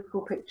 a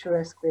local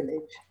picturesque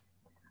village.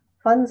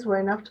 Funds were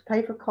enough to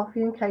pay for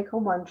coffee and cake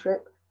on one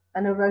trip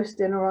and a roast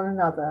dinner on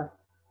another.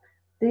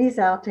 These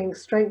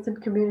outings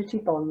strengthened community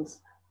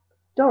bonds.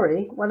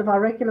 Dorrie, one of our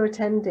regular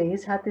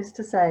attendees, had this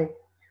to say: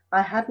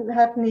 "I hadn't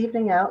had an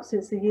evening out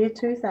since the year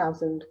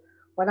 2000.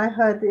 When I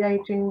heard the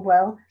Ageing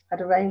Well had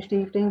arranged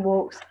evening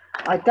walks,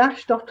 I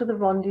dashed off to the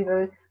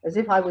rendezvous as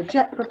if I were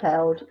jet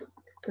propelled.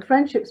 The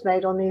friendships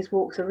made on these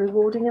walks are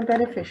rewarding and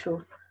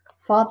beneficial,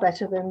 far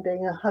better than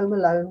being at home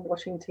alone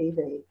watching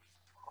TV."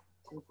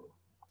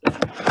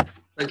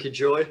 Thank you,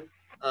 Joy.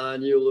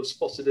 And you'll have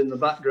spotted in the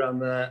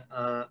background there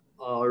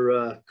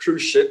our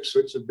cruise ships,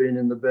 which have been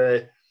in the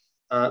bay,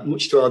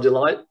 much to our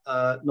delight,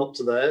 not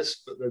to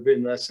theirs, but they've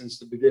been there since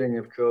the beginning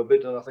of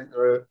COVID. And I think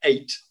there are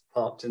 8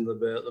 parked in the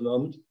bay at the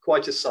moment.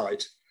 Quite a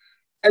sight.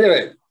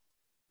 Anyway,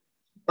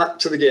 back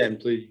to the game,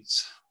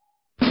 please.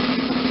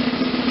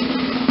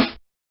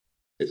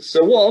 It's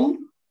the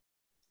one,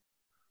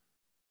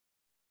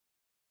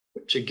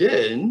 which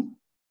again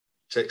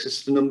takes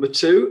us to number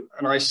 2,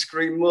 an ice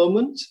cream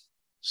moment.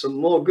 Some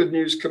more good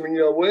news coming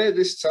your way,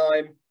 this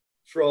time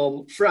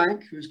from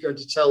Frank, who's going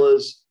to tell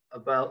us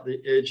about the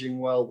Ageing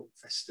Well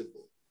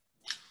Festival.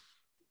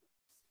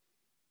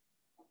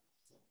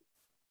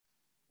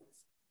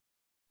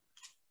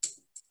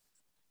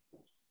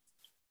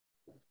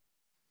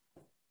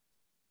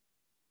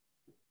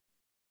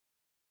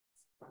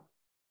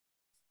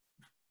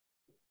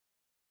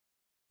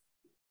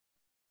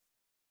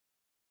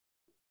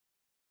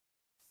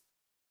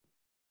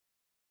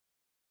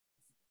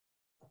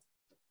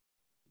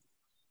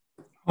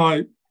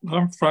 Hi,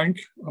 I'm Frank.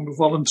 I'm a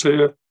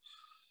volunteer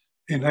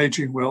in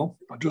Ageing Well.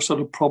 I just had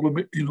a problem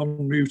in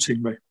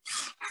unmuting me.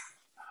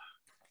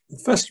 The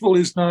festival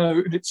is now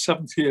in its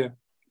 7th year.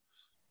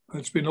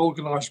 It's been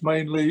organised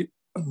mainly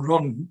and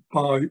run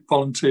by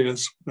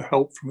volunteers with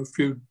help from a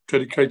few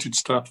dedicated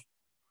staff.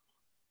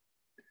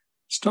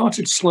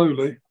 Started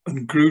slowly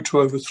and grew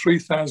to over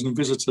 3,000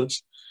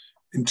 visitors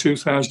in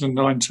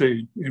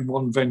 2019 in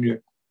one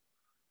venue.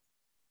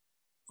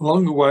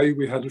 Along the way,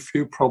 we had a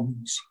few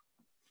problems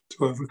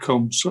to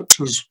overcome,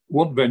 such as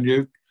one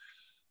venue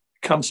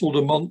cancelled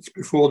a month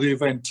before the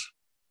event,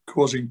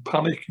 causing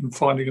panic in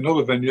finding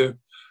another venue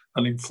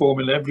and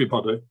informing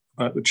everybody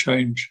about the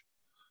change.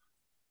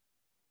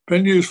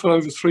 Venues for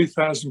over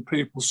 3,000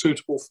 people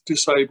suitable for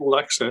disabled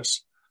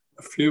access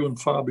are few and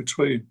far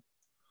between.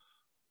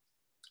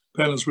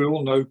 Then, as we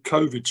all know,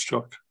 COVID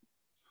struck,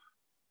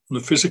 and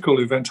the physical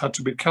event had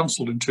to be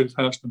cancelled in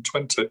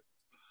 2020.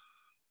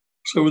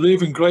 So with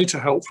even greater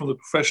help from the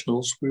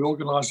professionals, we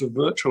organised a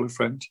virtual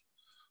event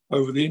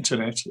over the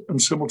internet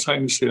and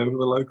simultaneously over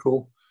the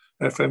local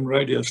FM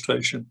radio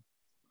station.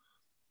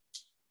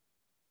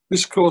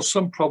 This caused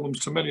some problems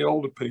to many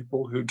older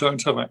people who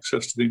don't have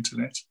access to the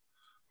internet,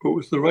 but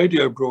with the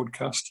radio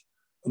broadcast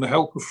and the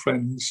help of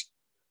friends,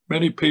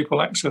 many people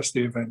accessed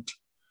the event.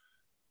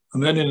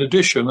 And then in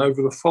addition,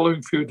 over the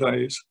following few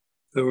days,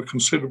 there were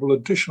considerable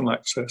additional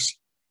access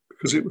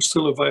because it was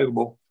still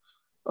available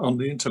on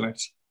the internet.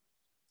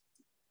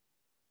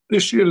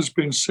 This year has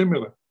been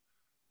similar.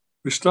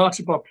 We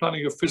started by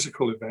planning a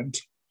physical event,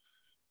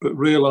 but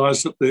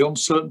realised that the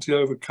uncertainty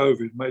over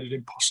COVID made it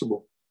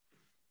impossible.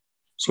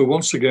 So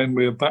once again,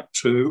 we are back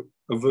to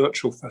a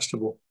virtual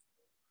festival.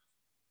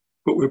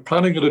 But we're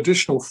planning an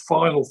additional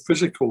final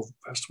physical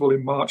festival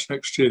in March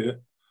next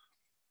year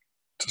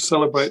to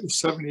celebrate the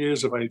 7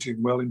 years of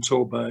Ageing Well in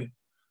Torbay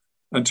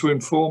and to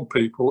inform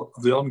people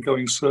of the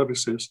ongoing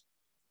services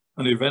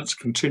and events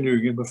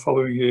continuing in the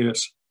following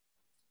years.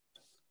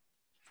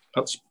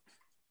 That's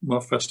my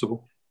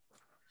festival.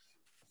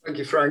 Thank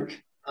you,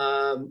 Frank.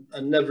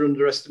 And never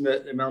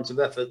underestimate the amount of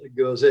effort that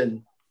goes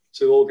in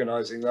to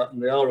organising that.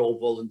 And they are all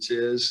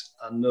volunteers.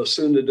 And no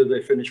sooner do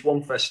they finish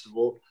one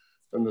festival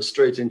than they're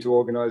straight into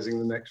organising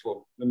the next one.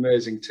 An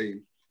amazing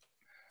team.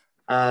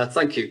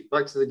 Thank you.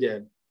 Back to the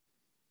game.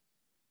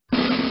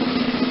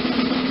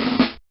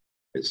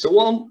 It's the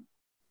one,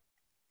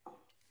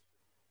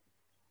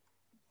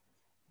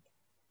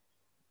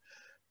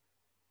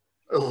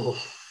 Oh,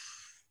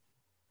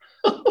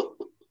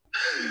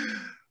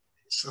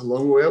 it's a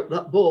long way up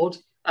that board.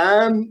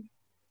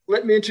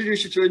 Let me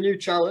introduce you to a new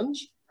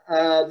challenge.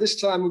 This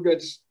time we're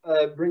going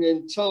to bring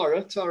in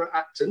Tara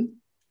Acton,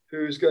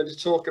 who's going to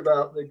talk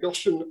about the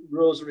Goshen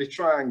Rosary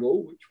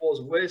Triangle, which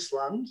was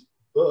wasteland,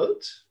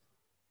 but...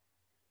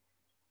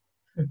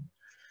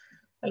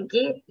 Thank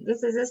you.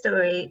 This is a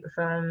story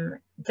from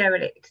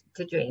derelict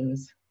to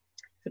dreams.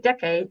 For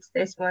decades,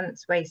 this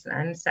once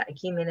wasteland sat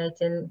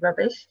accumulating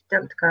rubbish,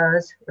 dumped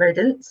cars,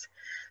 rodents,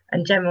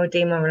 and general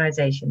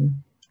demoralisation.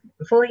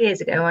 4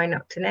 years ago, I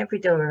knocked on every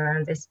door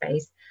around this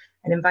space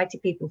and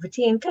invited people for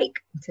tea and cake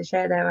to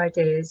share their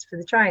ideas for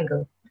the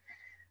triangle.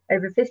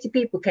 Over 50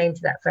 people came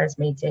to that first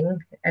meeting,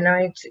 and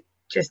I'd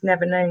just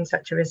never known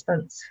such a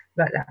response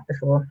like that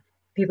before.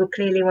 People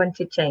clearly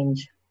wanted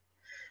change.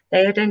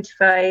 They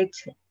identified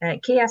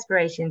key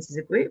aspirations as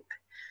a group.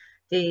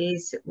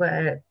 These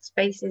were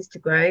spaces to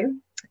grow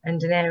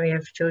and an area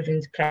for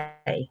children to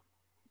play.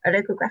 A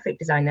local graphic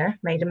designer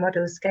made a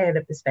model scale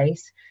of the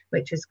space,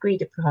 which was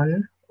agreed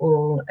upon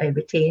all over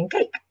tea and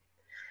cake.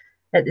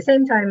 At the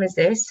same time as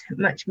this,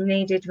 much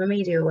needed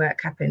remedial work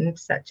happened,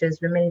 such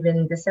as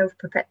removing the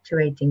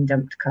self-perpetuating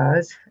dumped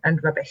cars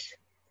and rubbish.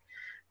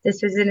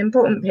 This was an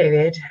important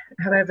period,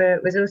 however,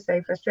 it was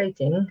also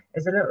frustrating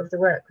as a lot of the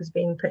work was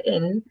being put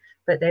in,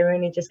 but they were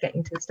only just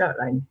getting to the start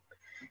line.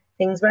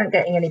 Things weren't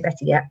getting any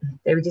better yet,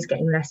 they were just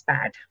getting less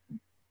bad.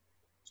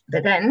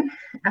 But then,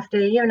 after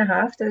a year and a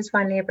half, there was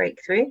finally a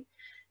breakthrough.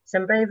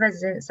 Some brave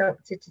residents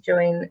opted to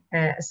join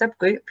a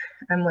subgroup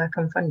and work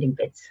on funding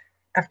bids.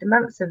 After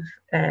months of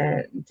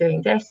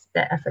doing this,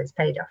 their efforts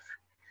paid off.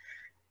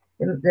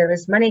 There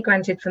was money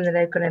granted from the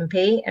local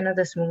MP and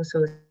other small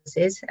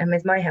sources, and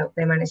with my help,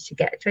 they managed to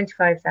get a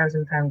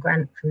 £25,000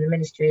 grant from the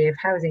Ministry of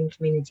Housing,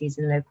 Communities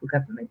and Local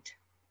Government.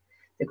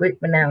 The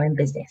group were now in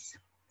business.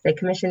 They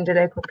commissioned a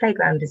local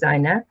playground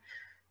designer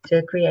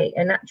to create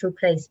a natural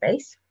play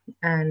space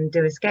and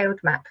do a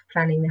scaled map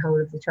planning the whole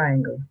of the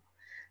triangle.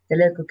 The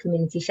local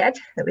community shed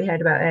that we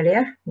heard about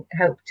earlier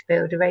helped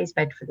build a raised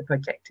bed for the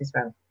project as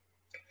well.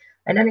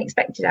 An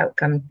unexpected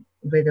outcome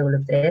with all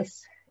of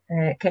this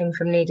came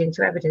from needing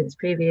to evidence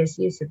previous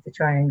use of the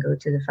triangle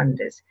to the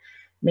funders,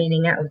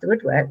 meaning out of the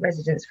woodwork,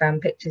 residents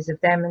found pictures of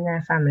them and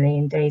their family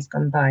in days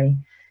gone by,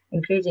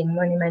 including a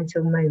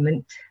monumental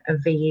moment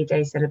of VU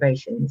Day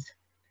celebrations.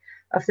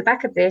 Off the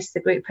back of this, the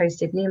group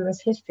hosted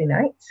numerous history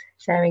nights,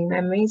 sharing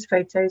memories,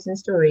 photos and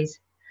stories.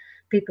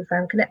 People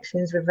found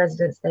connections with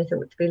residents they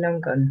thought to be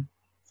long gone.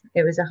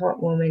 It was a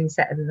heartwarming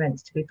set of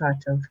events to be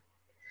part of.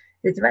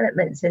 The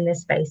developments in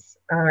this space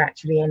are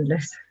actually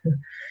endless.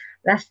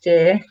 Last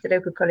year, the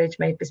local college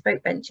made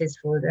bespoke benches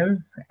for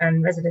them,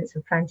 and residents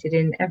have planted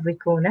in every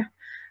corner,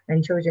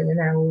 and children are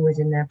now always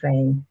in there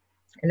playing.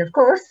 And of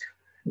course,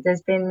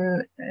 there's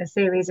been a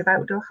series of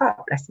outdoor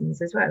harp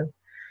lessons as well.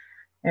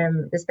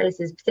 The space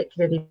has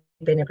particularly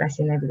been a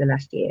blessing over the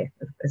last year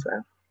as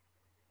well.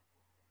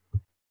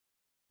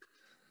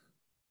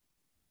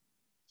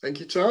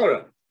 Thank you,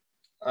 Tara.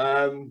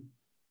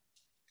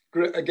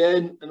 Great,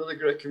 again, another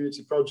great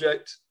community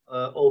project,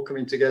 all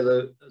coming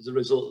together as a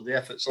result of the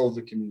efforts of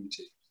the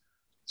community.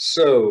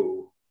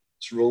 So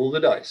let's roll the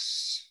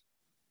dice.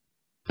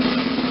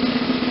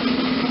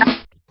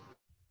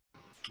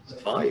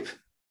 5.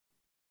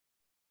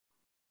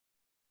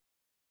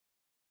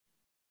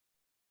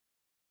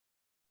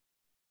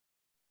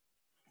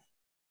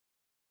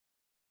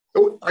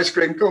 Oh, ice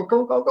cream, go,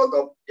 go, go, go,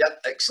 go. Yeah,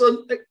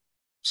 excellent,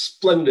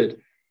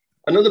 splendid.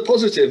 Another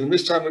positive, and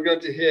this time we're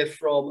going to hear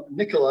from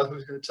Nicola,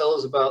 who's going to tell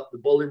us about the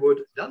Bollywood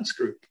dance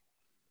group.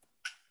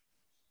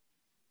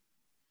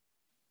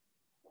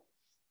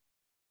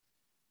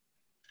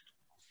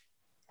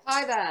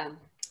 Hi there,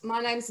 my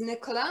name's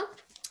Nicola,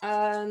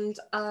 and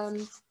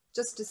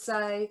just to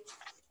say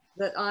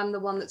that I'm the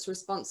one that's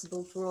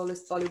responsible for all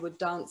this Bollywood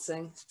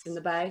dancing in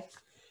the Bay.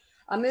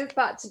 I moved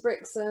back to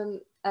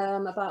Brixham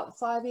about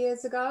 5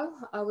 years ago.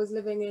 I was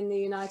living in the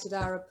United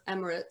Arab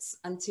Emirates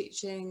and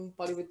teaching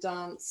Bollywood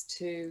dance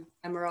to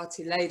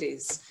Emirati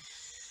ladies.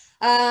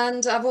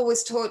 And I've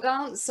always taught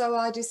dance, so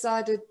I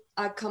decided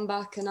I'd come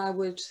back and I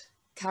would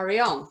carry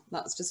on.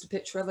 That's just a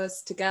picture of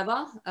us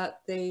together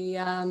at the,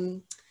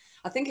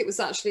 I think it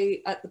was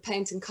actually at the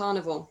Painting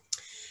Carnival.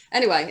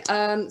 Anyway,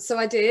 so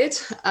I did,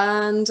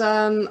 and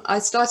I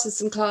started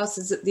some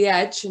classes at the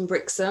Edge in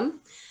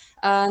Brixham.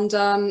 And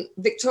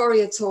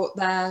Victoria taught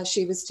there,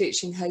 she was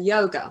teaching her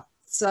yoga.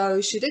 So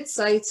she did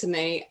say to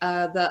me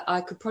that I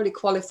could probably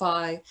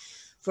qualify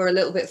for a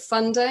little bit of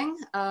funding,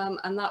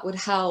 and that would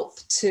help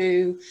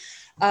to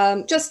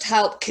just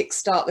help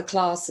kickstart the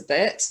class a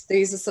bit.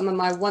 These are some of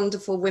my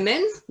wonderful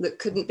women that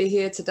couldn't be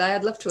here today.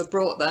 I'd love to have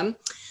brought them.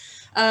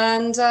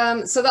 And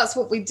so that's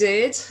what we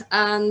did.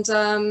 And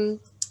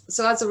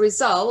so as a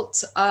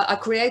result, I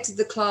created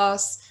the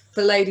class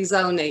for ladies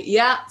only.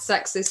 Yeah,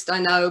 sexist, I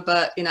know,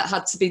 but you know, it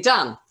had to be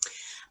done.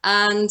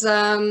 And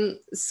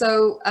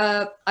so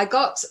I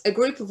got a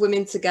group of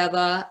women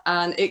together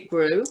and it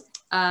grew.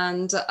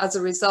 And as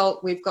a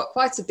result, we've got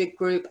quite a big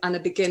group and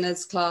a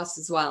beginners class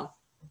as well.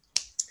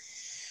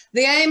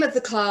 The aim of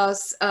the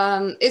class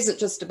isn't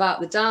just about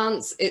the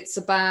dance, it's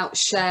about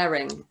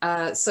sharing.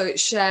 So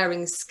it's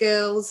sharing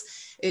skills,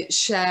 it's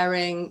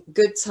sharing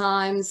good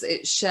times,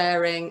 it's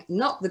sharing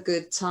not the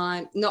good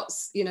time, not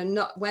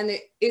when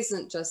it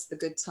isn't just the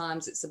good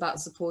times, it's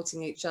about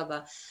supporting each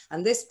other.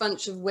 And this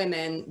bunch of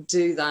women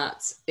do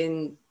that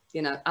in,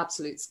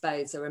 absolute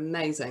spades. They're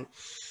amazing.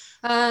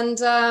 And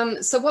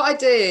so what I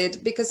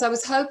did, because I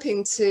was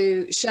hoping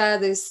to share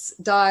this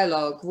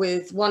dialogue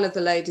with one of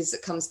the ladies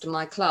that comes to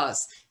my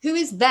class, who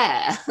is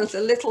there,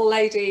 the little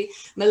lady,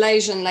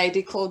 Malaysian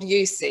lady called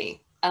Yusi,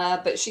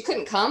 but she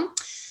couldn't come.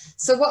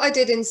 So what I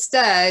did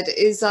instead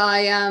is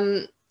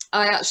I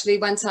actually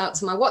went out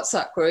to my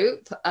WhatsApp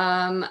group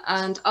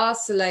and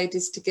asked the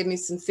ladies to give me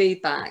some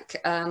feedback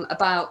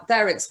about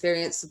their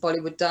experience of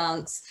Bollywood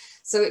dance.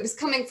 So it was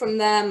coming from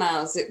their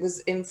mouths, it was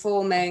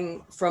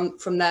informing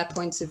from their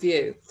point of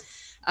view.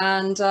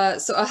 And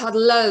so I had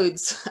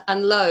loads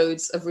and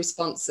loads of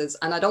responses,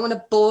 and I don't want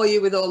to bore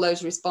you with all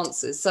those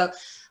responses. So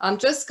I'm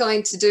just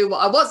going to do what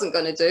I wasn't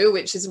going to do,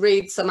 which is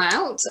read some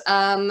out.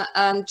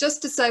 And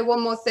just to say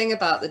one more thing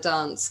about the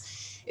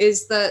dance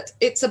is that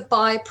it's a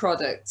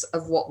byproduct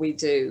of what we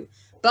do,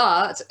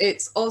 but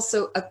it's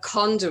also a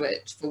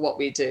conduit for what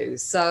we do.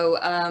 So,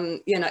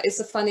 it's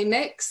a funny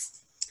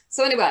mix.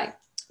 So anyway,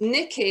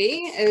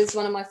 Nikki is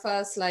one of my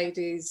first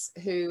ladies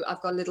who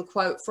I've got a little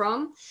quote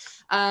from,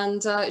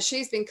 and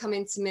she's been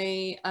coming to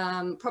me,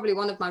 probably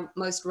one of my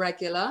most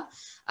regular,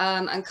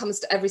 and comes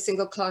to every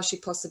single class she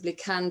possibly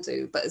can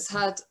do, but has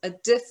had a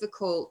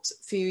difficult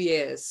few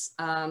years.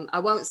 I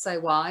won't say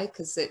why,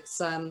 because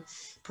it's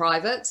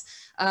private.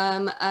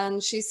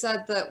 And she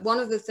said that one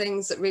of the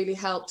things that really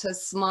helped her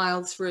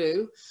smile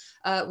through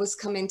was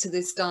coming to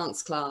this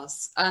dance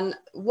class. And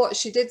what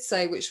she did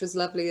say, which was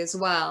lovely as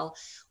well,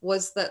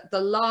 was that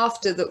the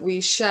laughter that we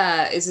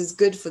share is as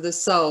good for the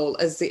soul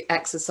as the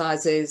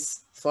exercise is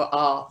for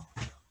our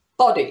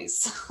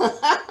bodies.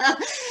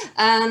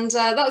 And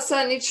that's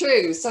certainly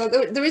true. So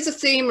there is a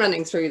theme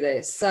running through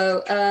this.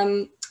 So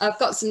I've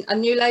got a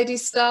new lady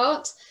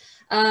start,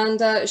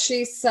 and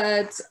she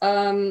said,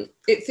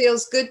 it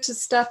feels good to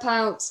step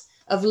out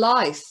of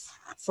life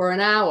for an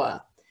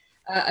hour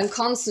and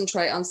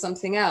concentrate on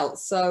something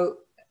else. So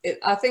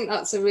I think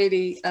that's a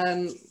really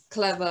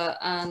clever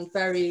and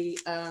very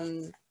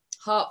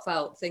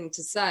heartfelt thing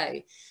to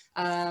say.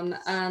 And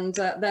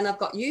then I've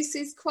got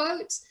Yusi's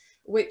quote,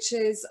 which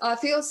is, I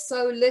feel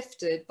so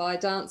lifted by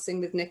dancing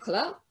with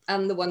Nicola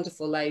and the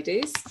wonderful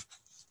ladies.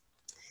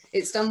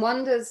 It's done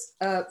wonders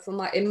for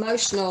my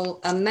emotional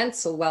and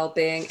mental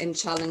well-being in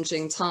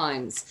challenging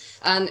times.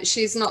 And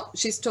she's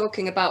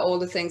talking about all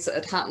the things that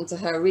had happened to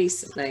her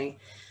recently.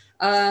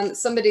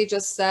 Somebody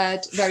just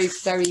said very,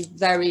 very,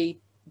 very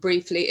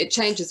briefly, it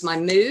changes my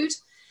mood.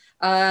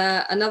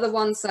 Another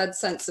one said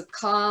sense of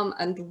calm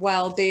and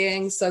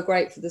well-being, so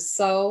great for the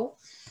soul.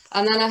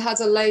 And then I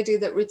had a lady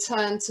that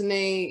returned to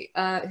me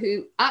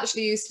who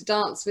actually used to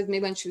dance with me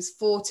when she was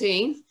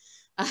 14.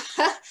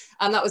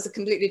 And that was a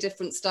completely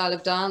different style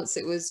of dance.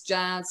 It was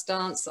jazz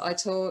dance that I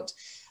taught.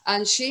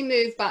 And she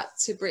moved back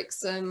to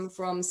Brixham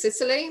from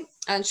Sicily,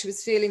 and she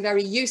was feeling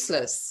very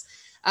useless.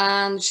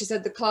 And she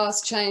said the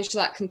class changed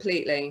that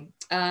completely.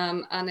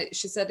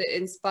 She said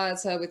it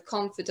inspires her with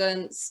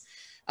confidence,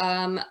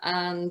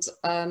 and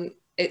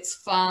it's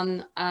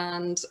fun,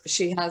 and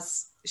she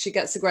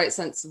gets a great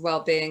sense of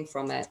well-being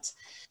from it.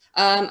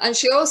 And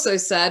she also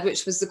said,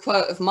 which was the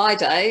quote of my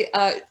day,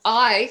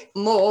 I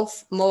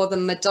morph more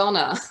than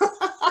Madonna,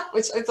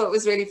 which I thought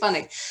was really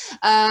funny.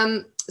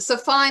 So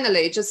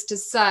finally, just to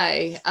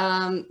say,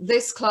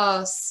 this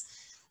class,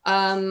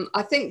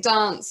 I think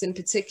dance in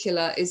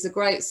particular is a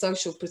great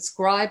social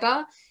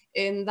prescriber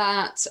in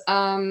that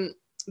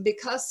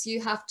because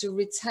you have to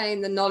retain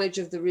the knowledge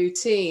of the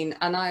routine,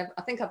 and I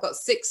think I've got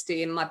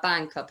 60 in my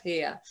bank up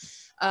here.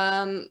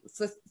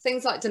 For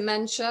things like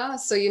dementia,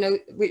 so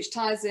which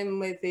ties in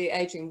with the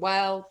Aging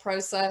Well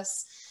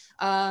process,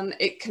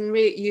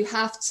 you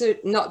have to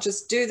not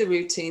just do the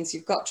routines,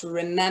 you've got to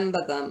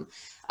remember them.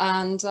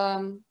 And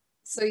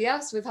so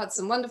yes, we've had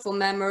some wonderful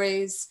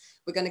memories.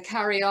 We're going to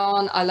carry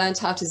on. I learned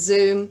how to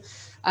Zoom,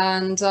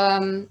 and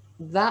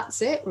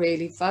that's it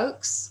really,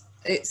 folks.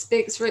 It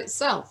speaks for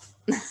itself.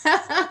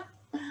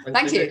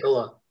 Thank you,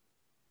 Nicola.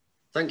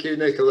 Thank you,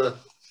 Nicola.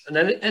 An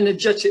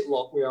energetic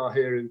lot we are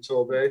here in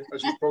Torbay,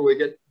 as you're probably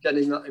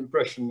getting that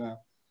impression now.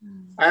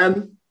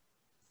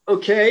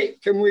 Okay,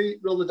 can we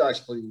roll the dice,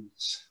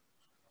 please?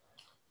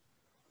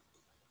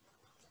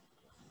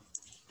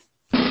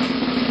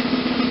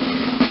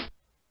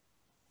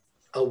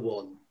 A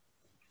 1.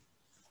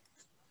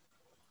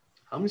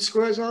 How many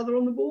squares are there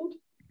on the board?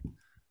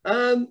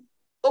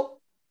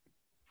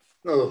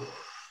 Oh,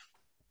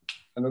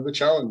 another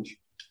challenge.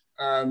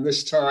 And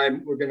this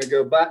time we're going to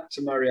go back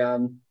to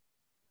Marianne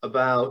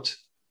about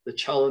the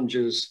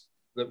challenges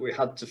that we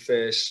had to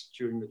face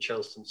during the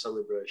Chelston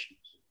celebrations.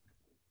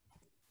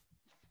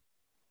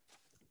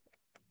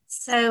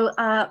 So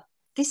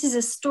this is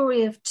a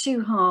story of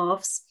two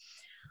halves,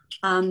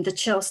 the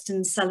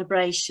Chelston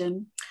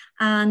celebration.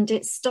 And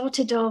it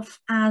started off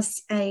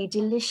as a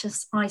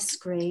delicious ice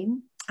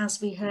cream, as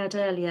we heard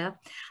earlier.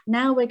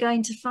 Now we're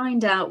going to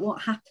find out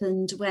what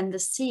happened when the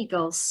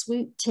seagulls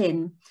swooped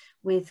in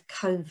with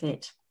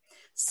COVID.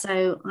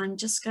 So I'm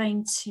just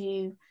going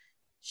to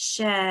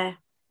share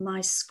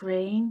my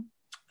screen.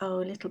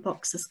 Oh, a little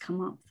box has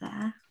come up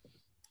there.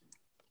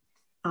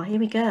 Oh, here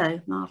we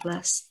go,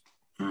 marvellous.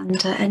 And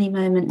at any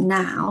moment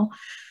now,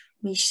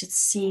 we should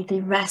see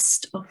the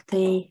rest of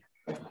the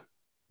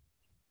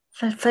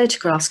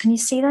photographs. Can you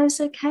see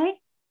those okay?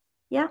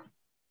 Yeah,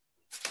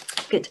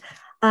 good.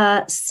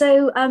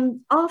 So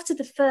after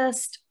the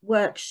first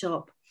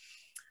workshop,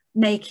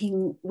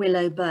 making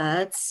willow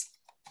birds,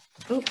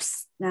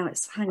 oops, now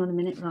it's, hang on a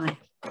minute, right.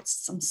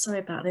 I'm sorry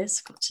about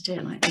this, got to do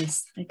it like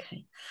this,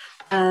 okay.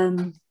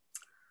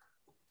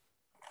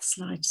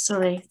 Slide,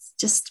 sorry,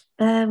 just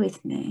bear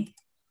with me.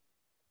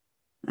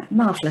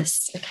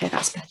 Marvellous, okay,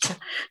 that's better.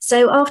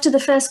 So after the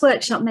first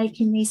workshop,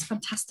 making these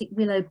fantastic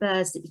willow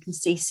birds that you can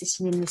see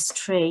sitting in this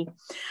tree,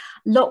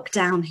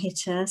 lockdown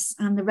hit us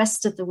and the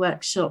rest of the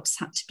workshops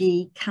had to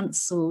be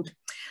cancelled.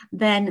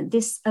 Then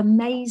this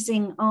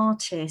amazing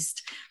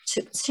artist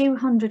took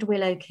 200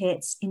 willow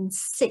kits in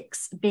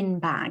 6 bin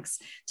bags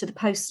to the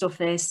post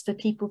office for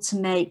people to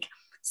make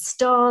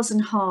stars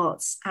and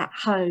hearts at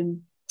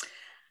home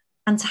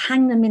and to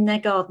hang them in their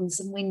gardens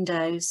and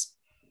windows.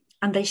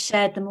 And they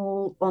shared them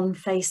all on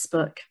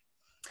Facebook.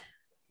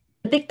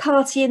 A big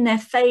party in their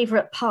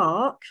favourite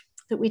park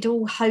that we'd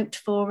all hoped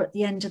for at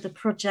the end of the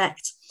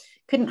project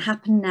couldn't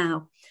happen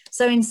now.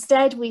 So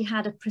instead we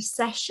had a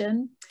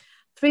procession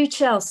through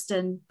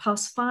Chelston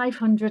past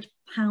 500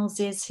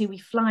 houses who we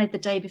flied the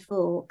day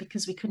before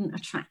because we couldn't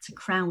attract a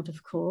crowd,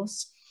 of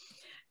course.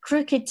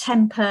 Crooked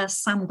Temper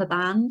Samba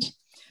Band,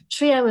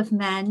 trio of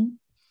men,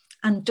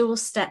 and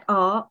doorstep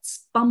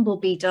arts,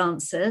 bumblebee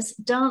dancers,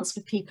 dance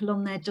with people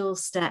on their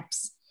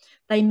doorsteps.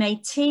 They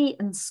made tea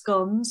and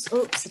scones.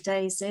 Oops, a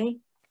daisy.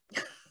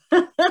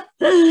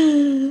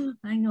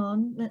 Hang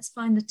on, let's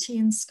find the tea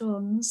and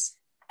scones.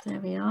 There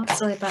we are,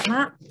 sorry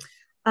about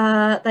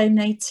that. They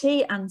made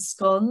tea and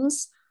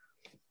scones.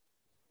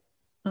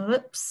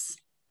 Oops,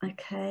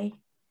 okay.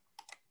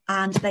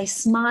 And they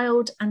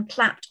smiled and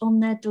clapped on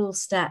their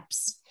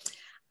doorsteps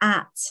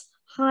at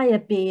higher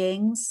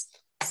beings,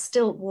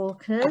 stilt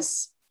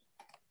walkers,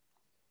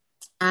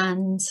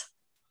 and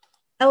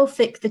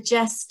Elphick the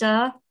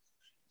jester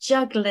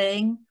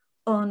juggling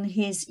on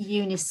his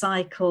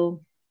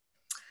unicycle.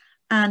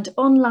 And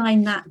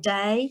online that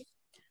day,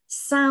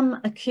 Sam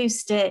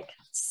Acoustic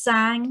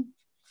sang,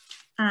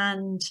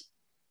 and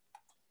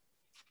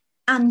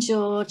Anne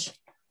George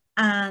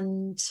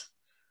and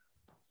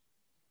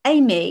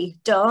Amy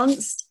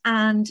danced,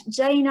 and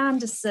Jane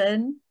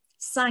Anderson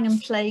sang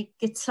and played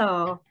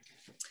guitar.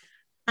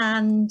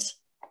 And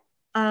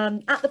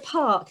at the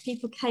park,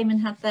 people came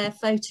and had their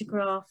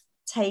photograph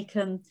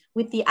taken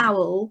with the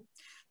owl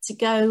to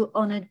go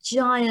on a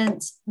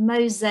giant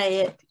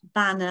mosaic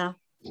banner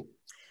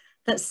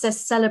that says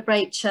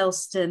 "Celebrate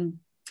Chelston."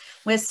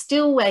 We're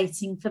still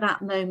waiting for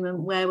that moment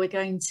where we're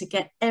going to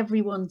get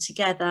everyone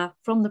together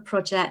from the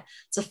project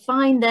to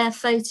find their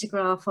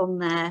photograph on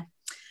there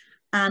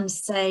and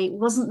say,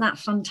 wasn't that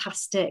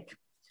fantastic?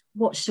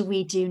 What shall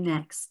we do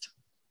next?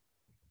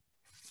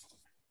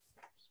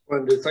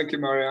 Splendid, thank you,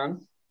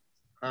 Marianne.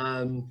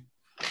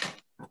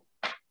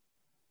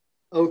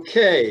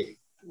 Okay,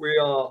 we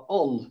are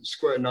on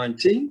square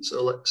 19,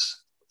 so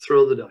let's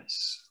throw the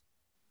dice.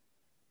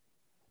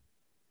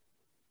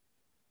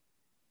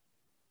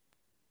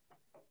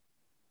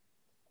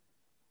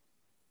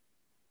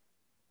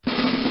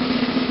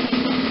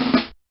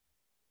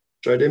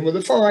 Straight in with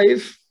a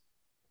 5.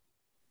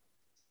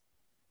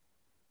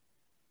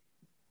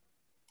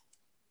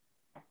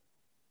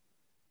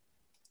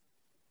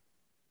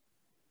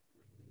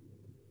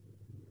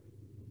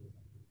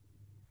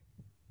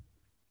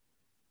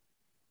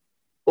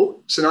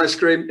 Oh, it's an ice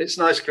cream. It's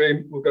an ice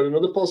cream. We've got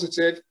another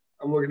positive,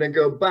 and we're going to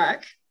go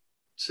back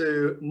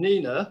to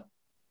Nina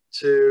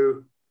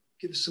to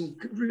give us some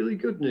really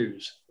good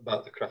news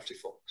about the Crafty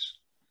Fox.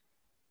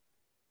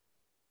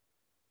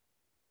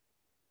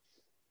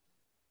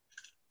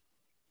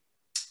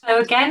 So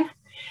again,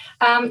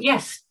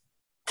 yes,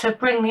 to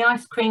bring the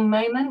ice cream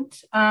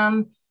moment,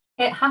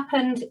 it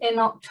happened in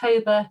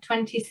October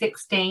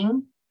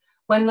 2016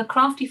 when the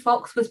Crafty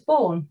Fox was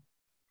born.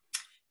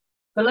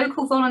 The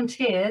local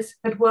volunteers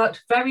had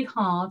worked very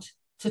hard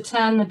to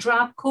turn the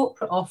drab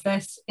corporate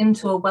office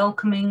into a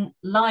welcoming,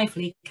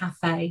 lively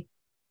cafe.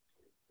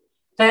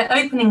 Their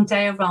opening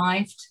day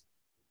arrived.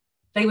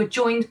 They were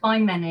joined by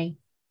many.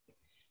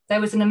 There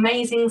was an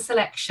amazing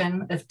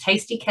selection of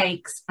tasty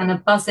cakes and a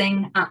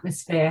buzzing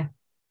atmosphere.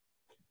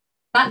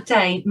 That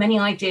day, many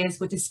ideas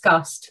were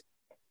discussed,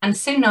 and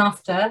soon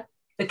after,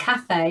 the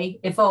cafe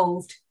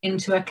evolved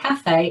into a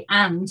cafe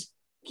and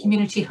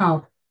community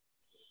hub,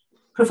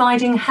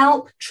 providing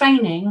help,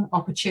 training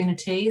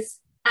opportunities,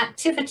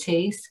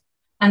 activities,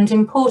 and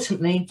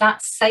importantly,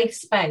 that safe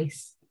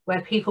space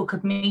where people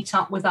could meet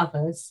up with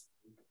others,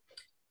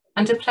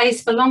 and a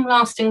place for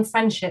long-lasting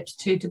friendships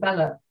to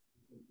develop.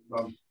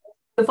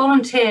 the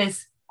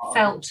volunteers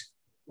felt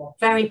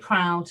very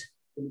proud.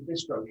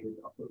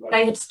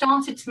 They had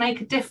started to make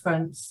a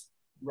difference.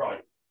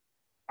 Right.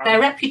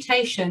 Their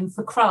reputation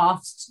for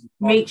crafts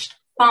reached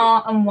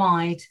far and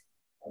wide.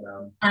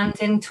 And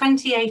in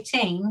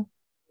 2018,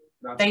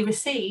 they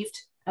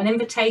received an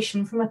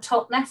invitation from a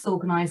top NES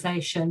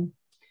organisation.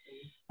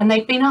 And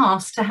they've been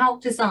asked to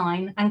help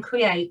design and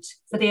create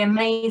for the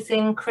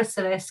amazing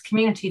Chrysalis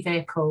community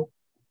vehicle.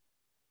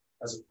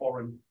 As a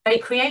foreign. They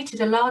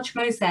created a large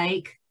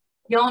mosaic,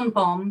 yarn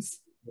bombs,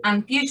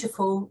 and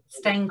beautiful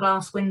stained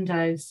glass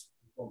windows.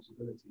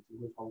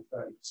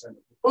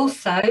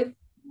 Also,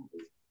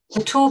 the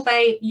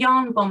Torbay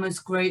Yarn Bombers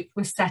group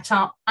was set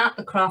up at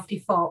the Crafty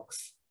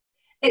Fox.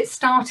 It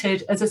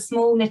started as a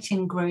small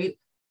knitting group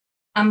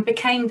and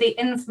became the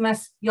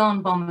infamous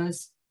Yarn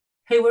Bombers,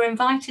 who were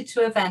invited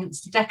to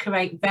events to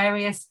decorate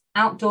various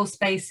outdoor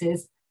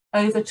spaces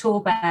over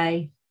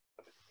Torbay.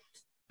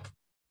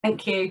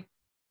 Thank you.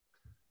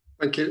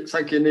 Thank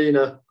you,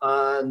 Nina.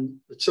 And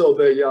the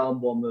Torbay Yarn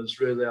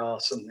Bombers really are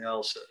something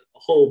else. A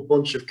whole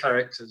bunch of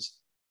characters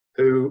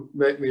who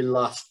make me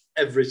laugh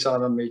every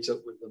time I meet up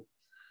with them.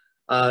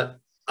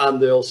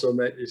 And they also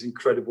make these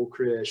incredible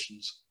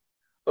creations.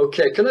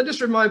 Okay, can I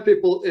just remind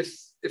people,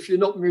 if you're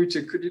not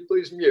muted, could you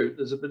please mute?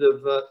 There's a bit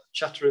of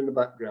chatter in the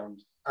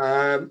background.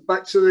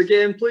 Back to the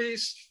game,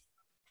 please.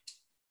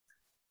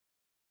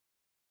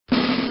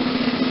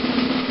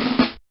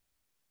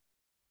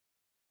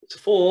 It's a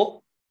 4.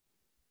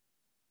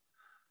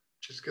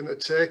 Which is going to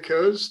take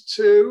us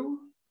to...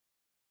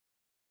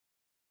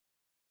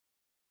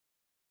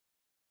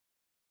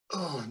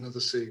 Oh, another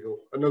seagull,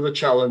 another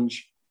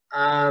challenge.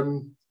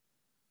 Wow.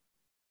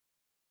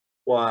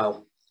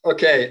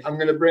 Okay, I'm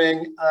going to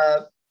bring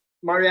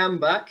Marianne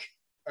back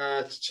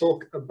to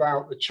talk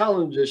about the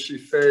challenges she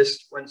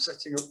faced when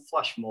setting up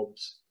flash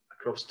mobs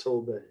across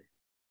Torbay.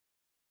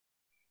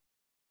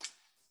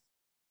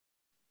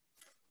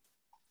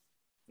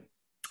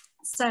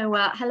 So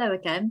hello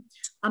again.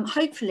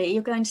 Hopefully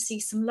you're going to see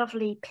some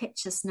lovely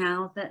pictures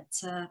now that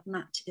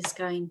Matt is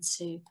going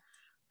to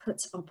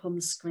put up on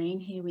the screen.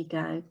 Here we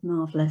go,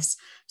 marvellous.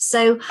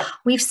 So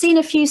we've seen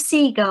a few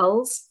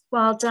seagulls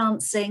while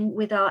dancing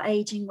with our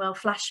Ageing Well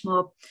flash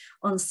mob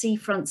on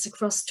seafronts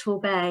across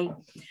Torbay,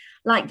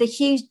 like the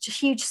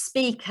huge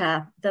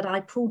speaker that I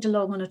pulled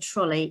along on a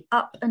trolley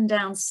up and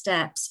down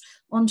steps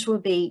onto a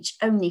beach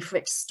only for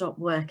it to stop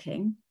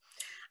working,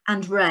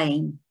 and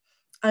rain.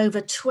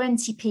 Over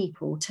 20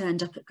 people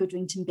turned up at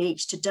Goodwington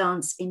Beach to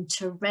dance in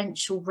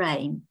torrential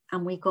rain,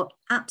 and we got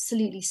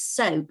absolutely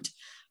soaked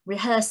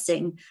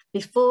rehearsing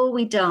before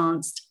we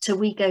danced till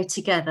We Go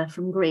Together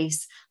from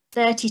Greece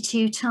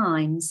 32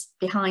 times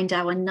behind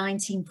our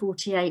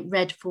 1948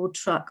 red Ford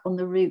truck on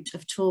the route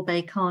of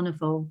Torbay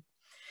Carnival.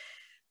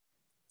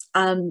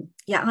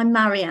 Yeah, I'm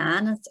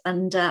Marianne,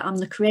 and I'm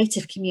the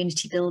creative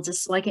community builder,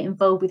 so I get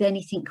involved with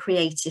anything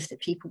creative that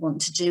people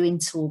want to do in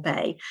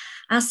Torbay.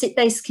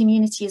 Asset-based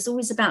community is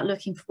always about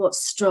looking for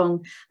what's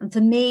strong, and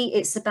for me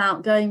it's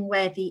about going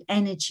where the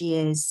energy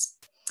is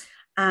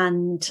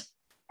and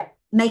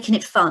making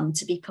it fun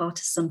to be part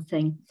of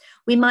something.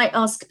 We might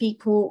ask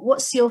people,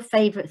 what's your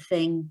favourite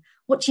thing?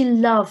 What do you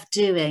love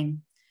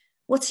doing?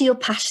 What are your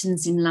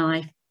passions in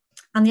life?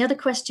 And the other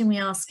question we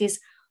ask is,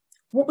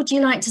 what would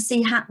you like to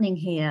see happening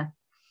here?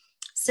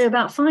 So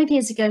about 5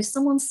 years ago,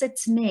 someone said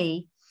to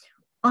me,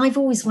 I've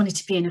always wanted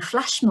to be in a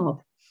flash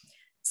mob.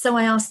 So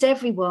I asked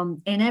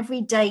everyone in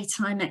every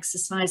daytime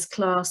exercise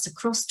class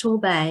across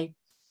Torbay,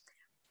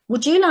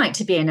 would you like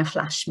to be in a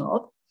flash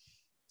mob?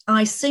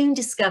 I soon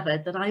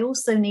discovered that I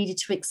also needed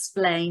to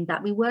explain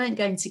that we weren't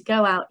going to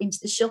go out into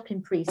the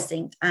shopping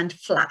precinct and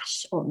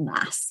flash en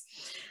masse.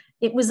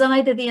 It was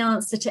either the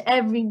answer to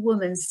every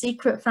woman's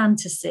secret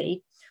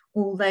fantasy,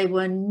 or they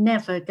were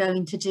never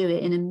going to do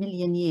it in a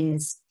million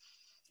years.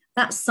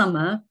 That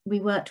summer,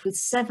 we worked with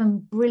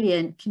 7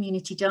 brilliant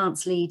community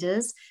dance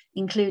leaders,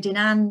 including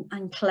Anne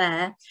and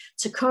Claire,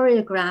 to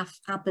choreograph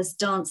ABBA's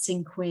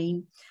Dancing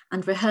Queen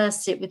and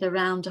rehearse it with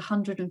around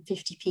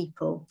 150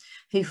 people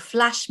who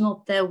flash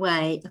mobbed their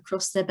way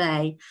across the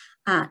bay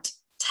at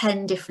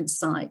 10 different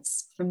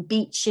sites, from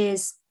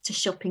beaches to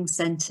shopping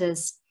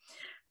centres.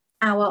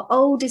 Our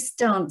oldest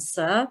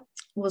dancer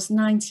was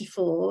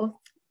 94,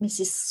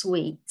 Mrs.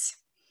 Sweet,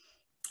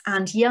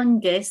 and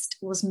youngest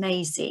was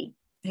Maisie,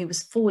 who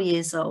was 4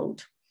 years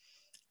old.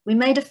 We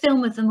made a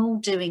film of them all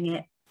doing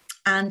it,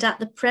 and at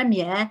the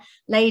premiere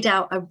laid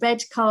out a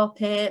red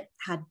carpet,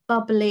 had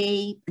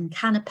bubbly and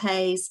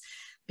canapes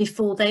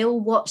before they all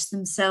watched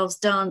themselves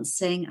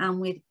dancing, and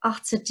with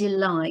utter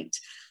delight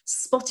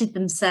spotted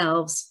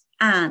themselves,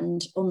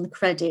 and on the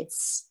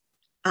credits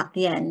at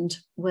the end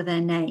were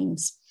their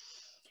names.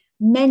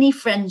 Many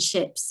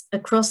friendships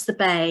across the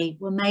bay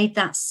were made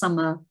that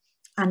summer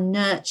and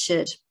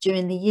nurtured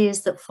during the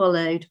years that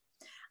followed,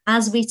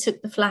 as we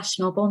took the flash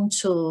mob on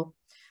tour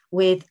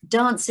with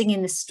dancing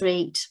in the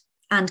street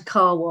and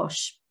car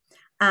wash,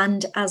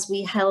 and as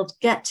we held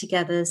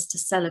get-togethers to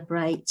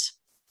celebrate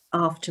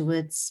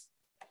afterwards.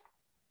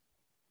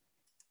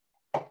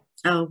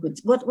 Oh,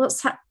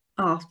 what's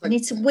Oh, I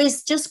need to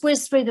whiz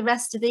through the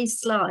rest of these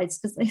slides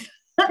because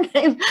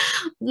they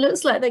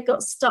looks like they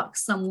got stuck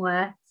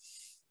somewhere.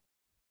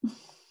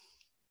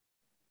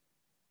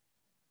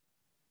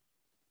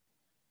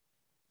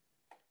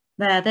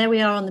 There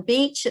we are on the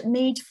beach at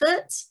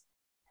Meadfoot.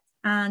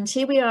 And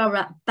here we are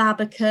at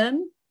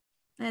Babbacombe.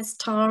 There's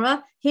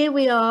Tara. Here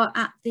we are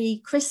at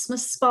the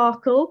Christmas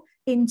Sparkle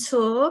in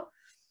Tor.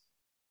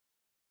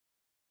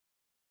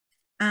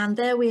 And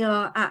there we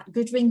are at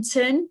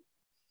Goodrington.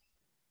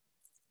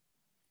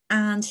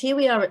 And here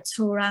we are at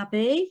Tor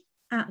Abbey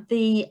at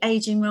the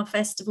Ageing Well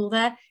Festival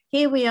there.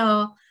 Here we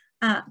are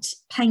at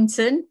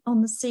Paynton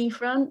on the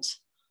seafront.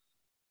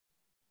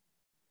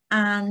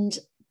 And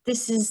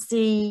this is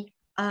the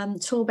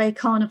Torbay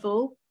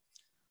Carnival.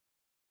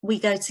 We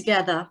go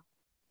together.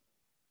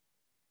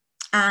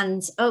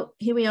 And oh,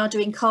 here we are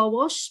doing car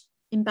wash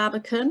in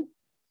Babbacombe.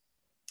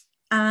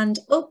 And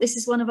oh, this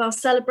is one of our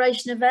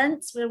celebration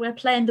events where we're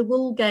playing the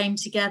wool game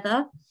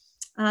together.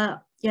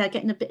 Yeah,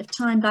 getting a bit of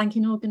time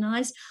banking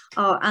organised.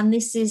 Oh, and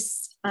this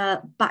is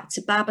back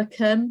to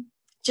Babbacombe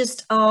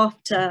just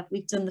after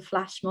we've done the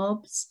flash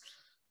mobs.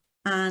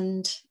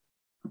 And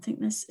I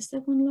think is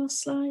there one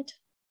last slide?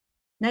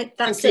 No,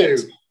 that's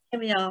it. Here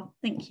we are.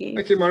 Thank you.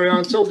 Thank you, Marianne.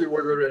 I told you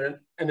we were an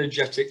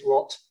energetic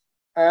lot.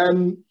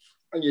 And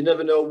you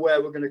never know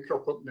where we're going to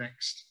crop up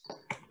next.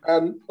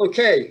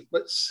 Okay,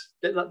 let's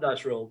get that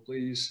dice roll,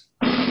 please.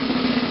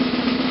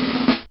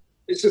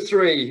 It's a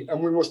 3,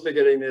 and we must be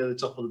getting near the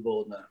top of the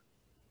board now.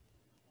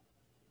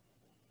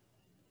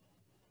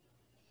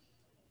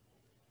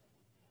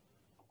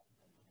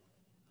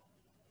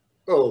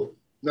 Oh,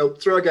 no,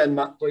 throw again,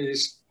 Matt,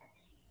 please.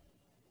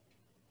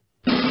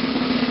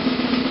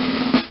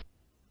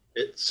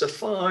 It's a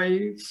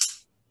 5.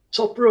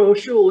 Top row,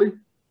 surely.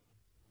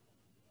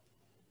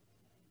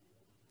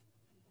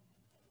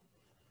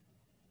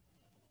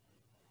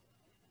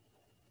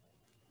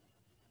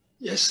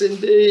 Yes,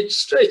 indeed.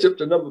 Straight up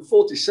to number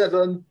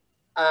 47.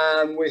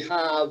 And we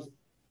have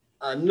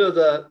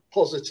another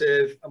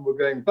positive, and we're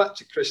going back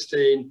to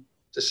Christine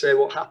to say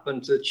what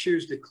happened to the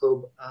Tuesday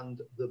Club and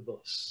the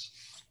bus.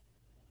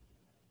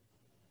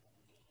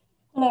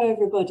 Hello,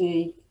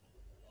 everybody.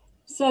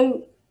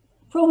 So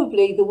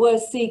probably the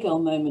worst seagull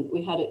moment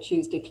we had at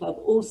Tuesday Club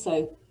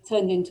also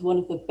turned into one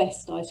of the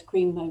best ice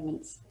cream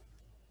moments.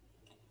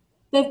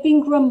 There have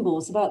been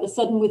grumbles about the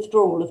sudden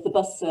withdrawal of the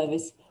bus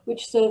service,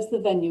 which serves the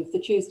venue of the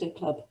Tuesday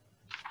Club.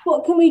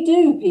 What can we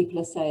do, people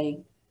are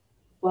saying?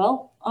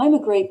 Well, I'm a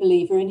great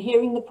believer in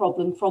hearing the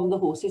problem from the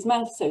horse's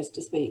mouth, so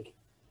to speak.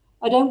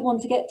 I don't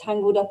want to get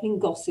tangled up in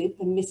gossip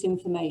and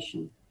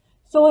misinformation.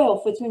 So I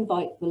offer to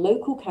invite the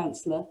local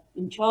councillor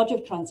in charge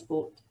of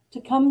transport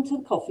to come to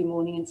the coffee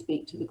morning and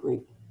speak to the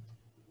group.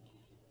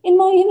 In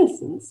my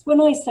innocence,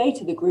 when I say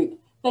to the group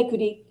they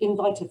could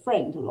invite a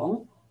friend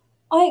along,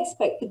 I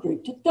expect the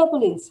group to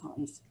double in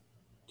size.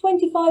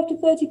 25 to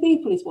 30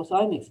 people is what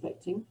I'm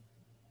expecting.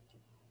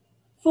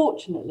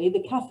 Fortunately,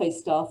 the cafe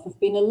staff have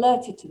been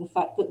alerted to the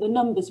fact that the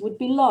numbers would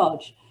be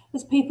large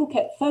as people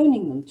kept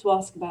phoning them to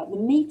ask about the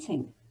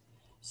meeting.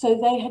 So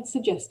they had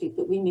suggested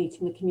that we meet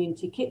in the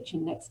community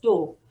kitchen next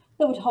door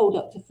that would hold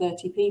up to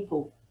 30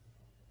 people.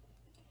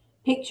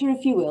 Picture,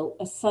 if you will,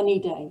 a sunny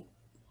day.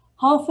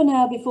 Half an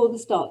hour before the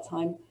start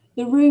time,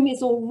 the room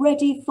is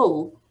already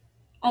full,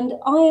 and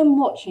I am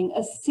watching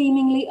a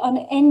seemingly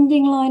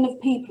unending line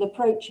of people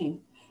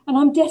approaching, and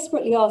I'm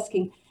desperately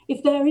asking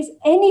if there is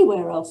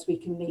anywhere else we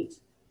can meet.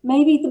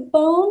 Maybe the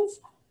barns?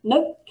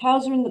 Nope,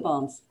 cows are in the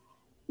barns.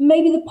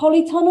 Maybe the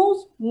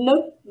polytunnels?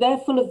 Nope, they're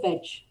full of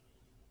veg.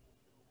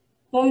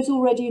 Those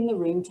already in the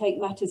room take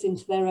matters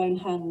into their own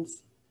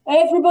hands.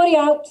 Everybody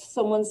out,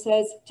 someone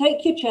says,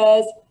 take your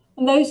chairs,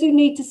 and those who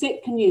need to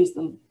sit can use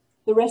them.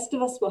 The rest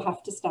of us will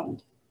have to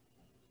stand.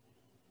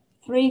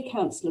 3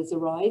 councillors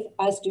arrive,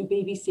 as do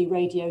BBC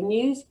Radio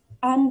News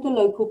and the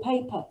local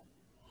paper.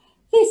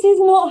 This is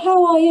not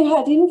how I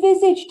had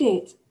envisaged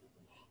it.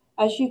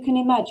 As you can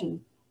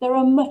imagine, there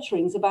are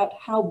mutterings about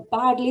how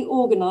badly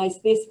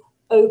organised this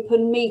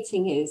open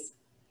meeting is.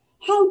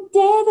 How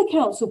dare the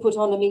council put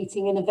on a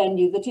meeting in a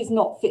venue that is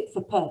not fit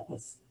for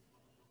purpose?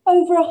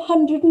 Over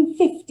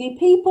 150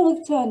 people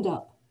have turned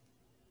up.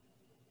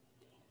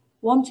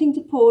 Wanting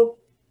to pour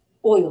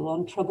oil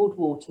on troubled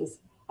waters,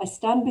 I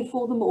stand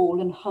before them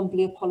all and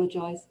humbly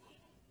apologise.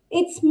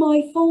 It's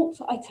my fault,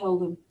 I tell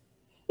them.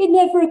 It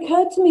never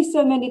occurred to me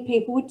so many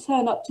people would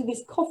turn up to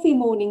this coffee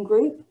morning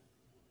group.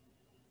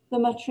 The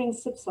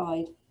mutterings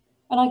subside,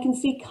 and I can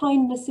see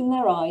kindness in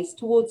their eyes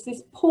towards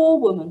this poor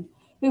woman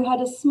who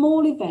had a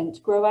small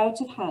event grow out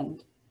of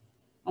hand,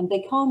 and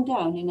they calm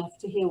down enough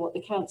to hear what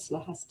the councillor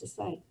has to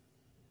say.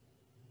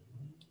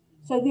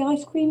 So the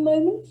ice cream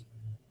moment?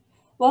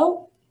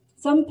 Well,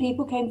 some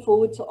people came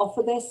forward to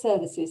offer their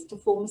services to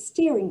form a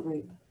steering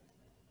group,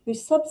 who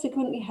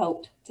subsequently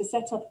helped to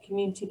set up a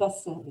community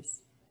bus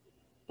service.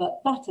 But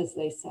that, as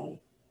they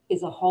say,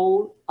 is a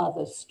whole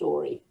other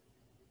story.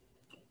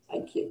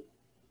 Thank you.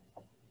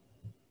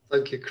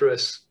 Thank you,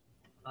 Chris.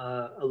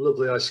 A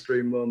lovely ice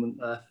cream moment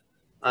there.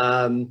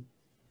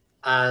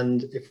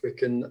 And if we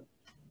can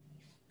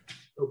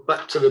Go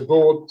back to the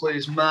board,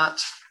 please,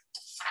 Matt.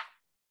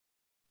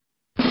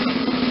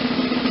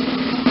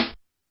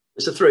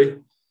 It's a 3.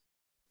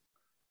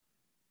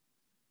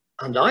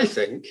 And I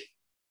think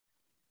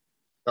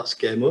that's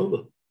game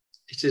over.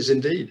 It is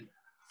indeed.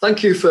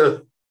 Thank you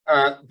for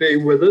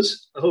being with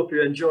us. I hope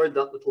you enjoyed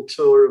that little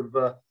tour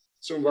of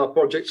some of our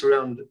projects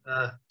around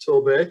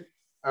Torbay.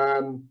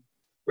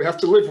 We have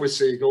to live with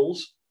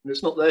seagulls, and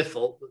it's not their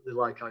fault that they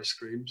like ice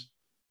creams,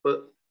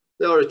 but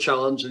they are a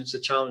challenge, and it's a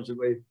challenge that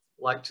we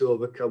like to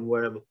overcome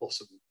wherever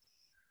possible.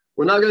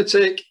 We're now going to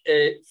take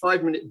a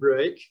 5-minute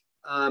break.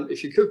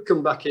 If you could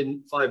come back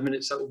in 5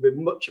 minutes, that would be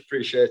much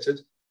appreciated.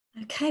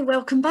 Okay,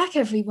 welcome back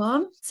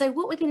everyone. So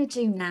what we're going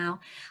to do now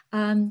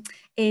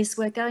is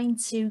we're going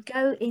to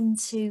go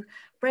into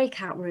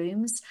breakout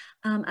rooms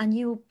and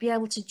you'll be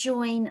able to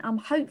join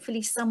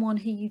hopefully someone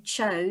who you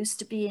chose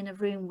to be in a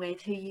room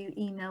with, who you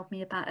emailed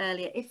me about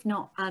earlier. If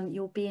not,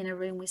 you'll be in a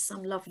room with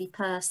some lovely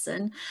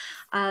person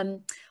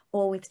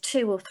or with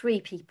 2 or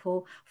 3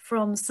 people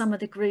from some of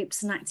the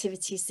groups and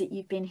activities that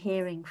you've been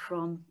hearing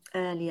from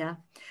earlier.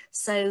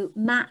 So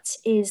Matt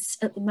is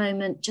at the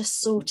moment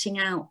just sorting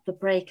out the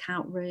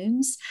breakout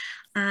rooms,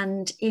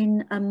 and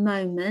in a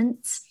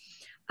moment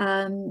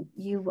a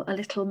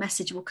little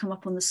message will come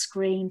up on the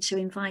screen to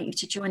invite you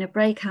to join a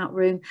breakout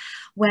room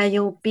where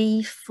you'll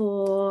be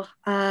for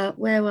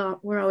where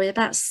are we,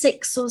 about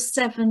 6 or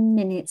 7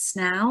 minutes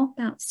now,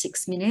 about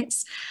 6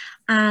 minutes,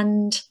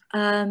 and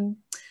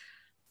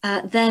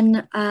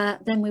then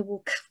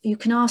you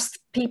can ask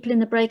people in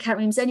the breakout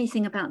rooms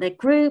anything about their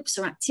groups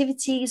or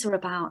activities, or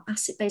about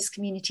asset-based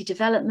community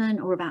development,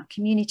 or about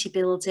community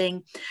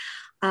building,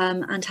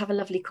 and have a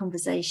lovely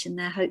conversation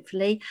there,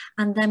 hopefully.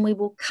 And then we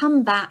will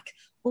come back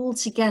all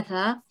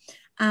together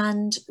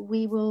and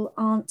we will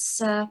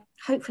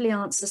hopefully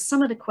answer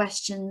some of the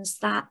questions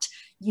that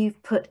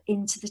you've put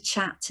into the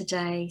chat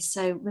today.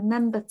 So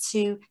remember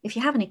to, if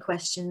you have any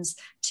questions,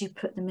 to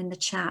put them in the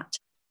chat.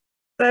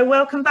 So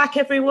welcome back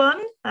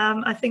everyone.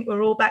 I think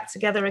we're all back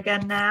together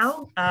again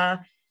now.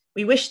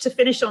 We wish to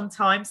finish on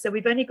time, so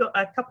we've only got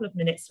a couple of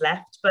minutes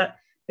left, but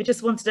we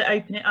just wanted to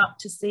open it up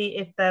to see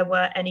if there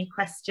were any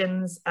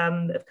questions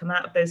that have come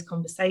out of those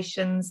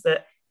conversations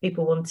that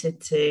people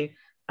wanted to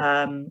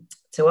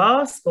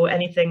ask, or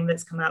anything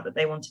that's come out that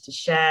they wanted to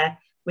share.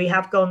 We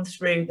have gone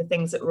through the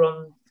things that were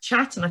on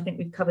chat, and I think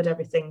we've covered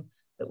everything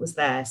that was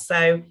there.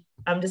 So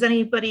does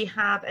anybody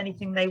have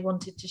anything they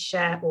wanted to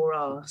share or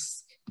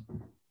ask?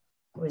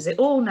 Or is it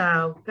all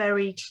now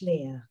very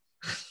clear?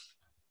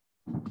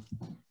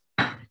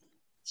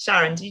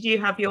 Sharon, did you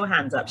have your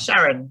hand up?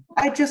 Sharon.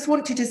 I just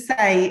wanted to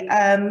say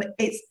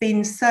it's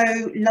been so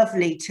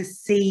lovely to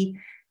see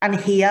and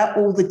hear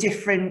all the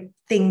different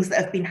things that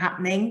have been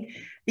happening,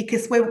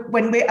 because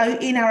when we're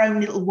in our own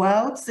little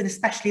worlds, and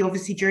especially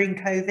obviously during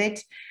COVID,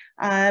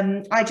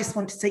 I just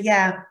want to say,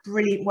 yeah,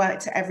 brilliant work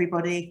to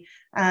everybody.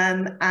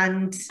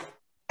 And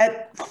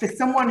for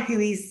someone who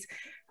is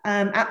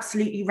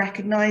absolutely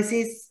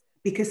recognises,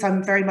 because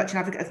I'm very much an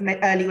advocate of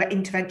early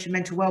intervention,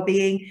 mental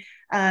well-being,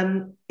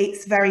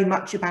 it's very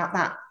much about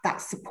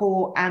that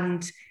support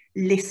and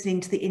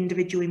listening to the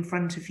individual in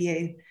front of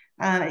you.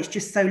 It's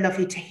just so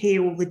lovely to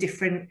hear all the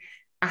different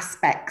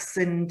aspects,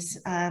 and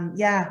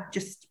yeah,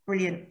 just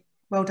brilliant.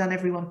 Well done,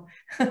 everyone.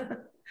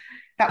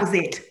 That was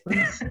it.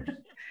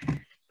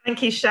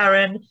 Thank you,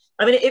 Sharon.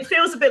 I mean, it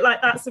feels a bit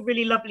like that's a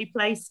really lovely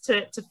place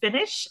to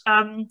finish.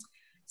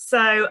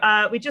 So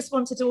we just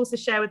wanted to also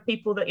share with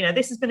people that, you know,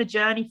 this has been a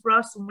journey for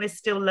us and we're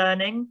still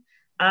learning,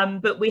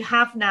 but we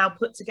have now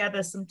put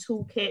together some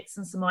toolkits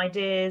and some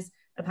ideas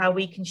of how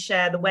we can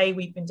share the way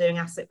we've been doing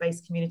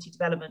asset-based community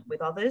development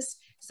with others.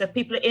 So if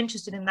people are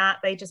interested in that,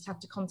 they just have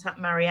to contact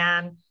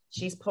Marianne.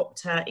 She's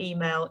popped her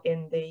email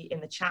in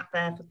the chat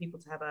there for people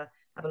to have a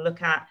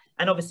look at.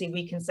 And obviously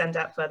we can send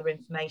out further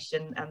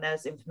information, and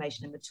there's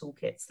information in the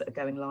toolkits that are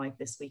going live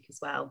this week as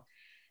well.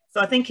 So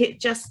I think it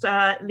just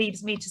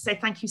leaves me to say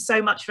thank you so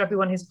much for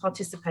everyone who's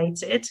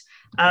participated.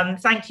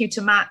 Thank you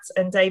to Matt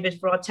and David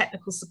for our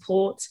technical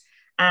support,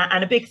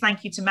 and a big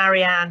thank you to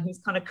Marianne, who's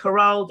kind of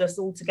corralled us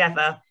all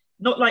together.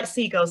 Not like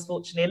seagulls,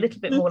 fortunately, a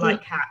little bit more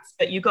like cats,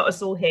 but you got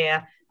us all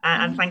here.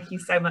 And thank you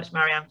so much,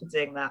 Marianne, for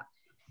doing that.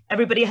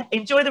 Everybody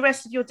enjoy the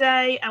rest of your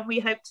day, and we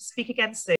hope to speak again soon.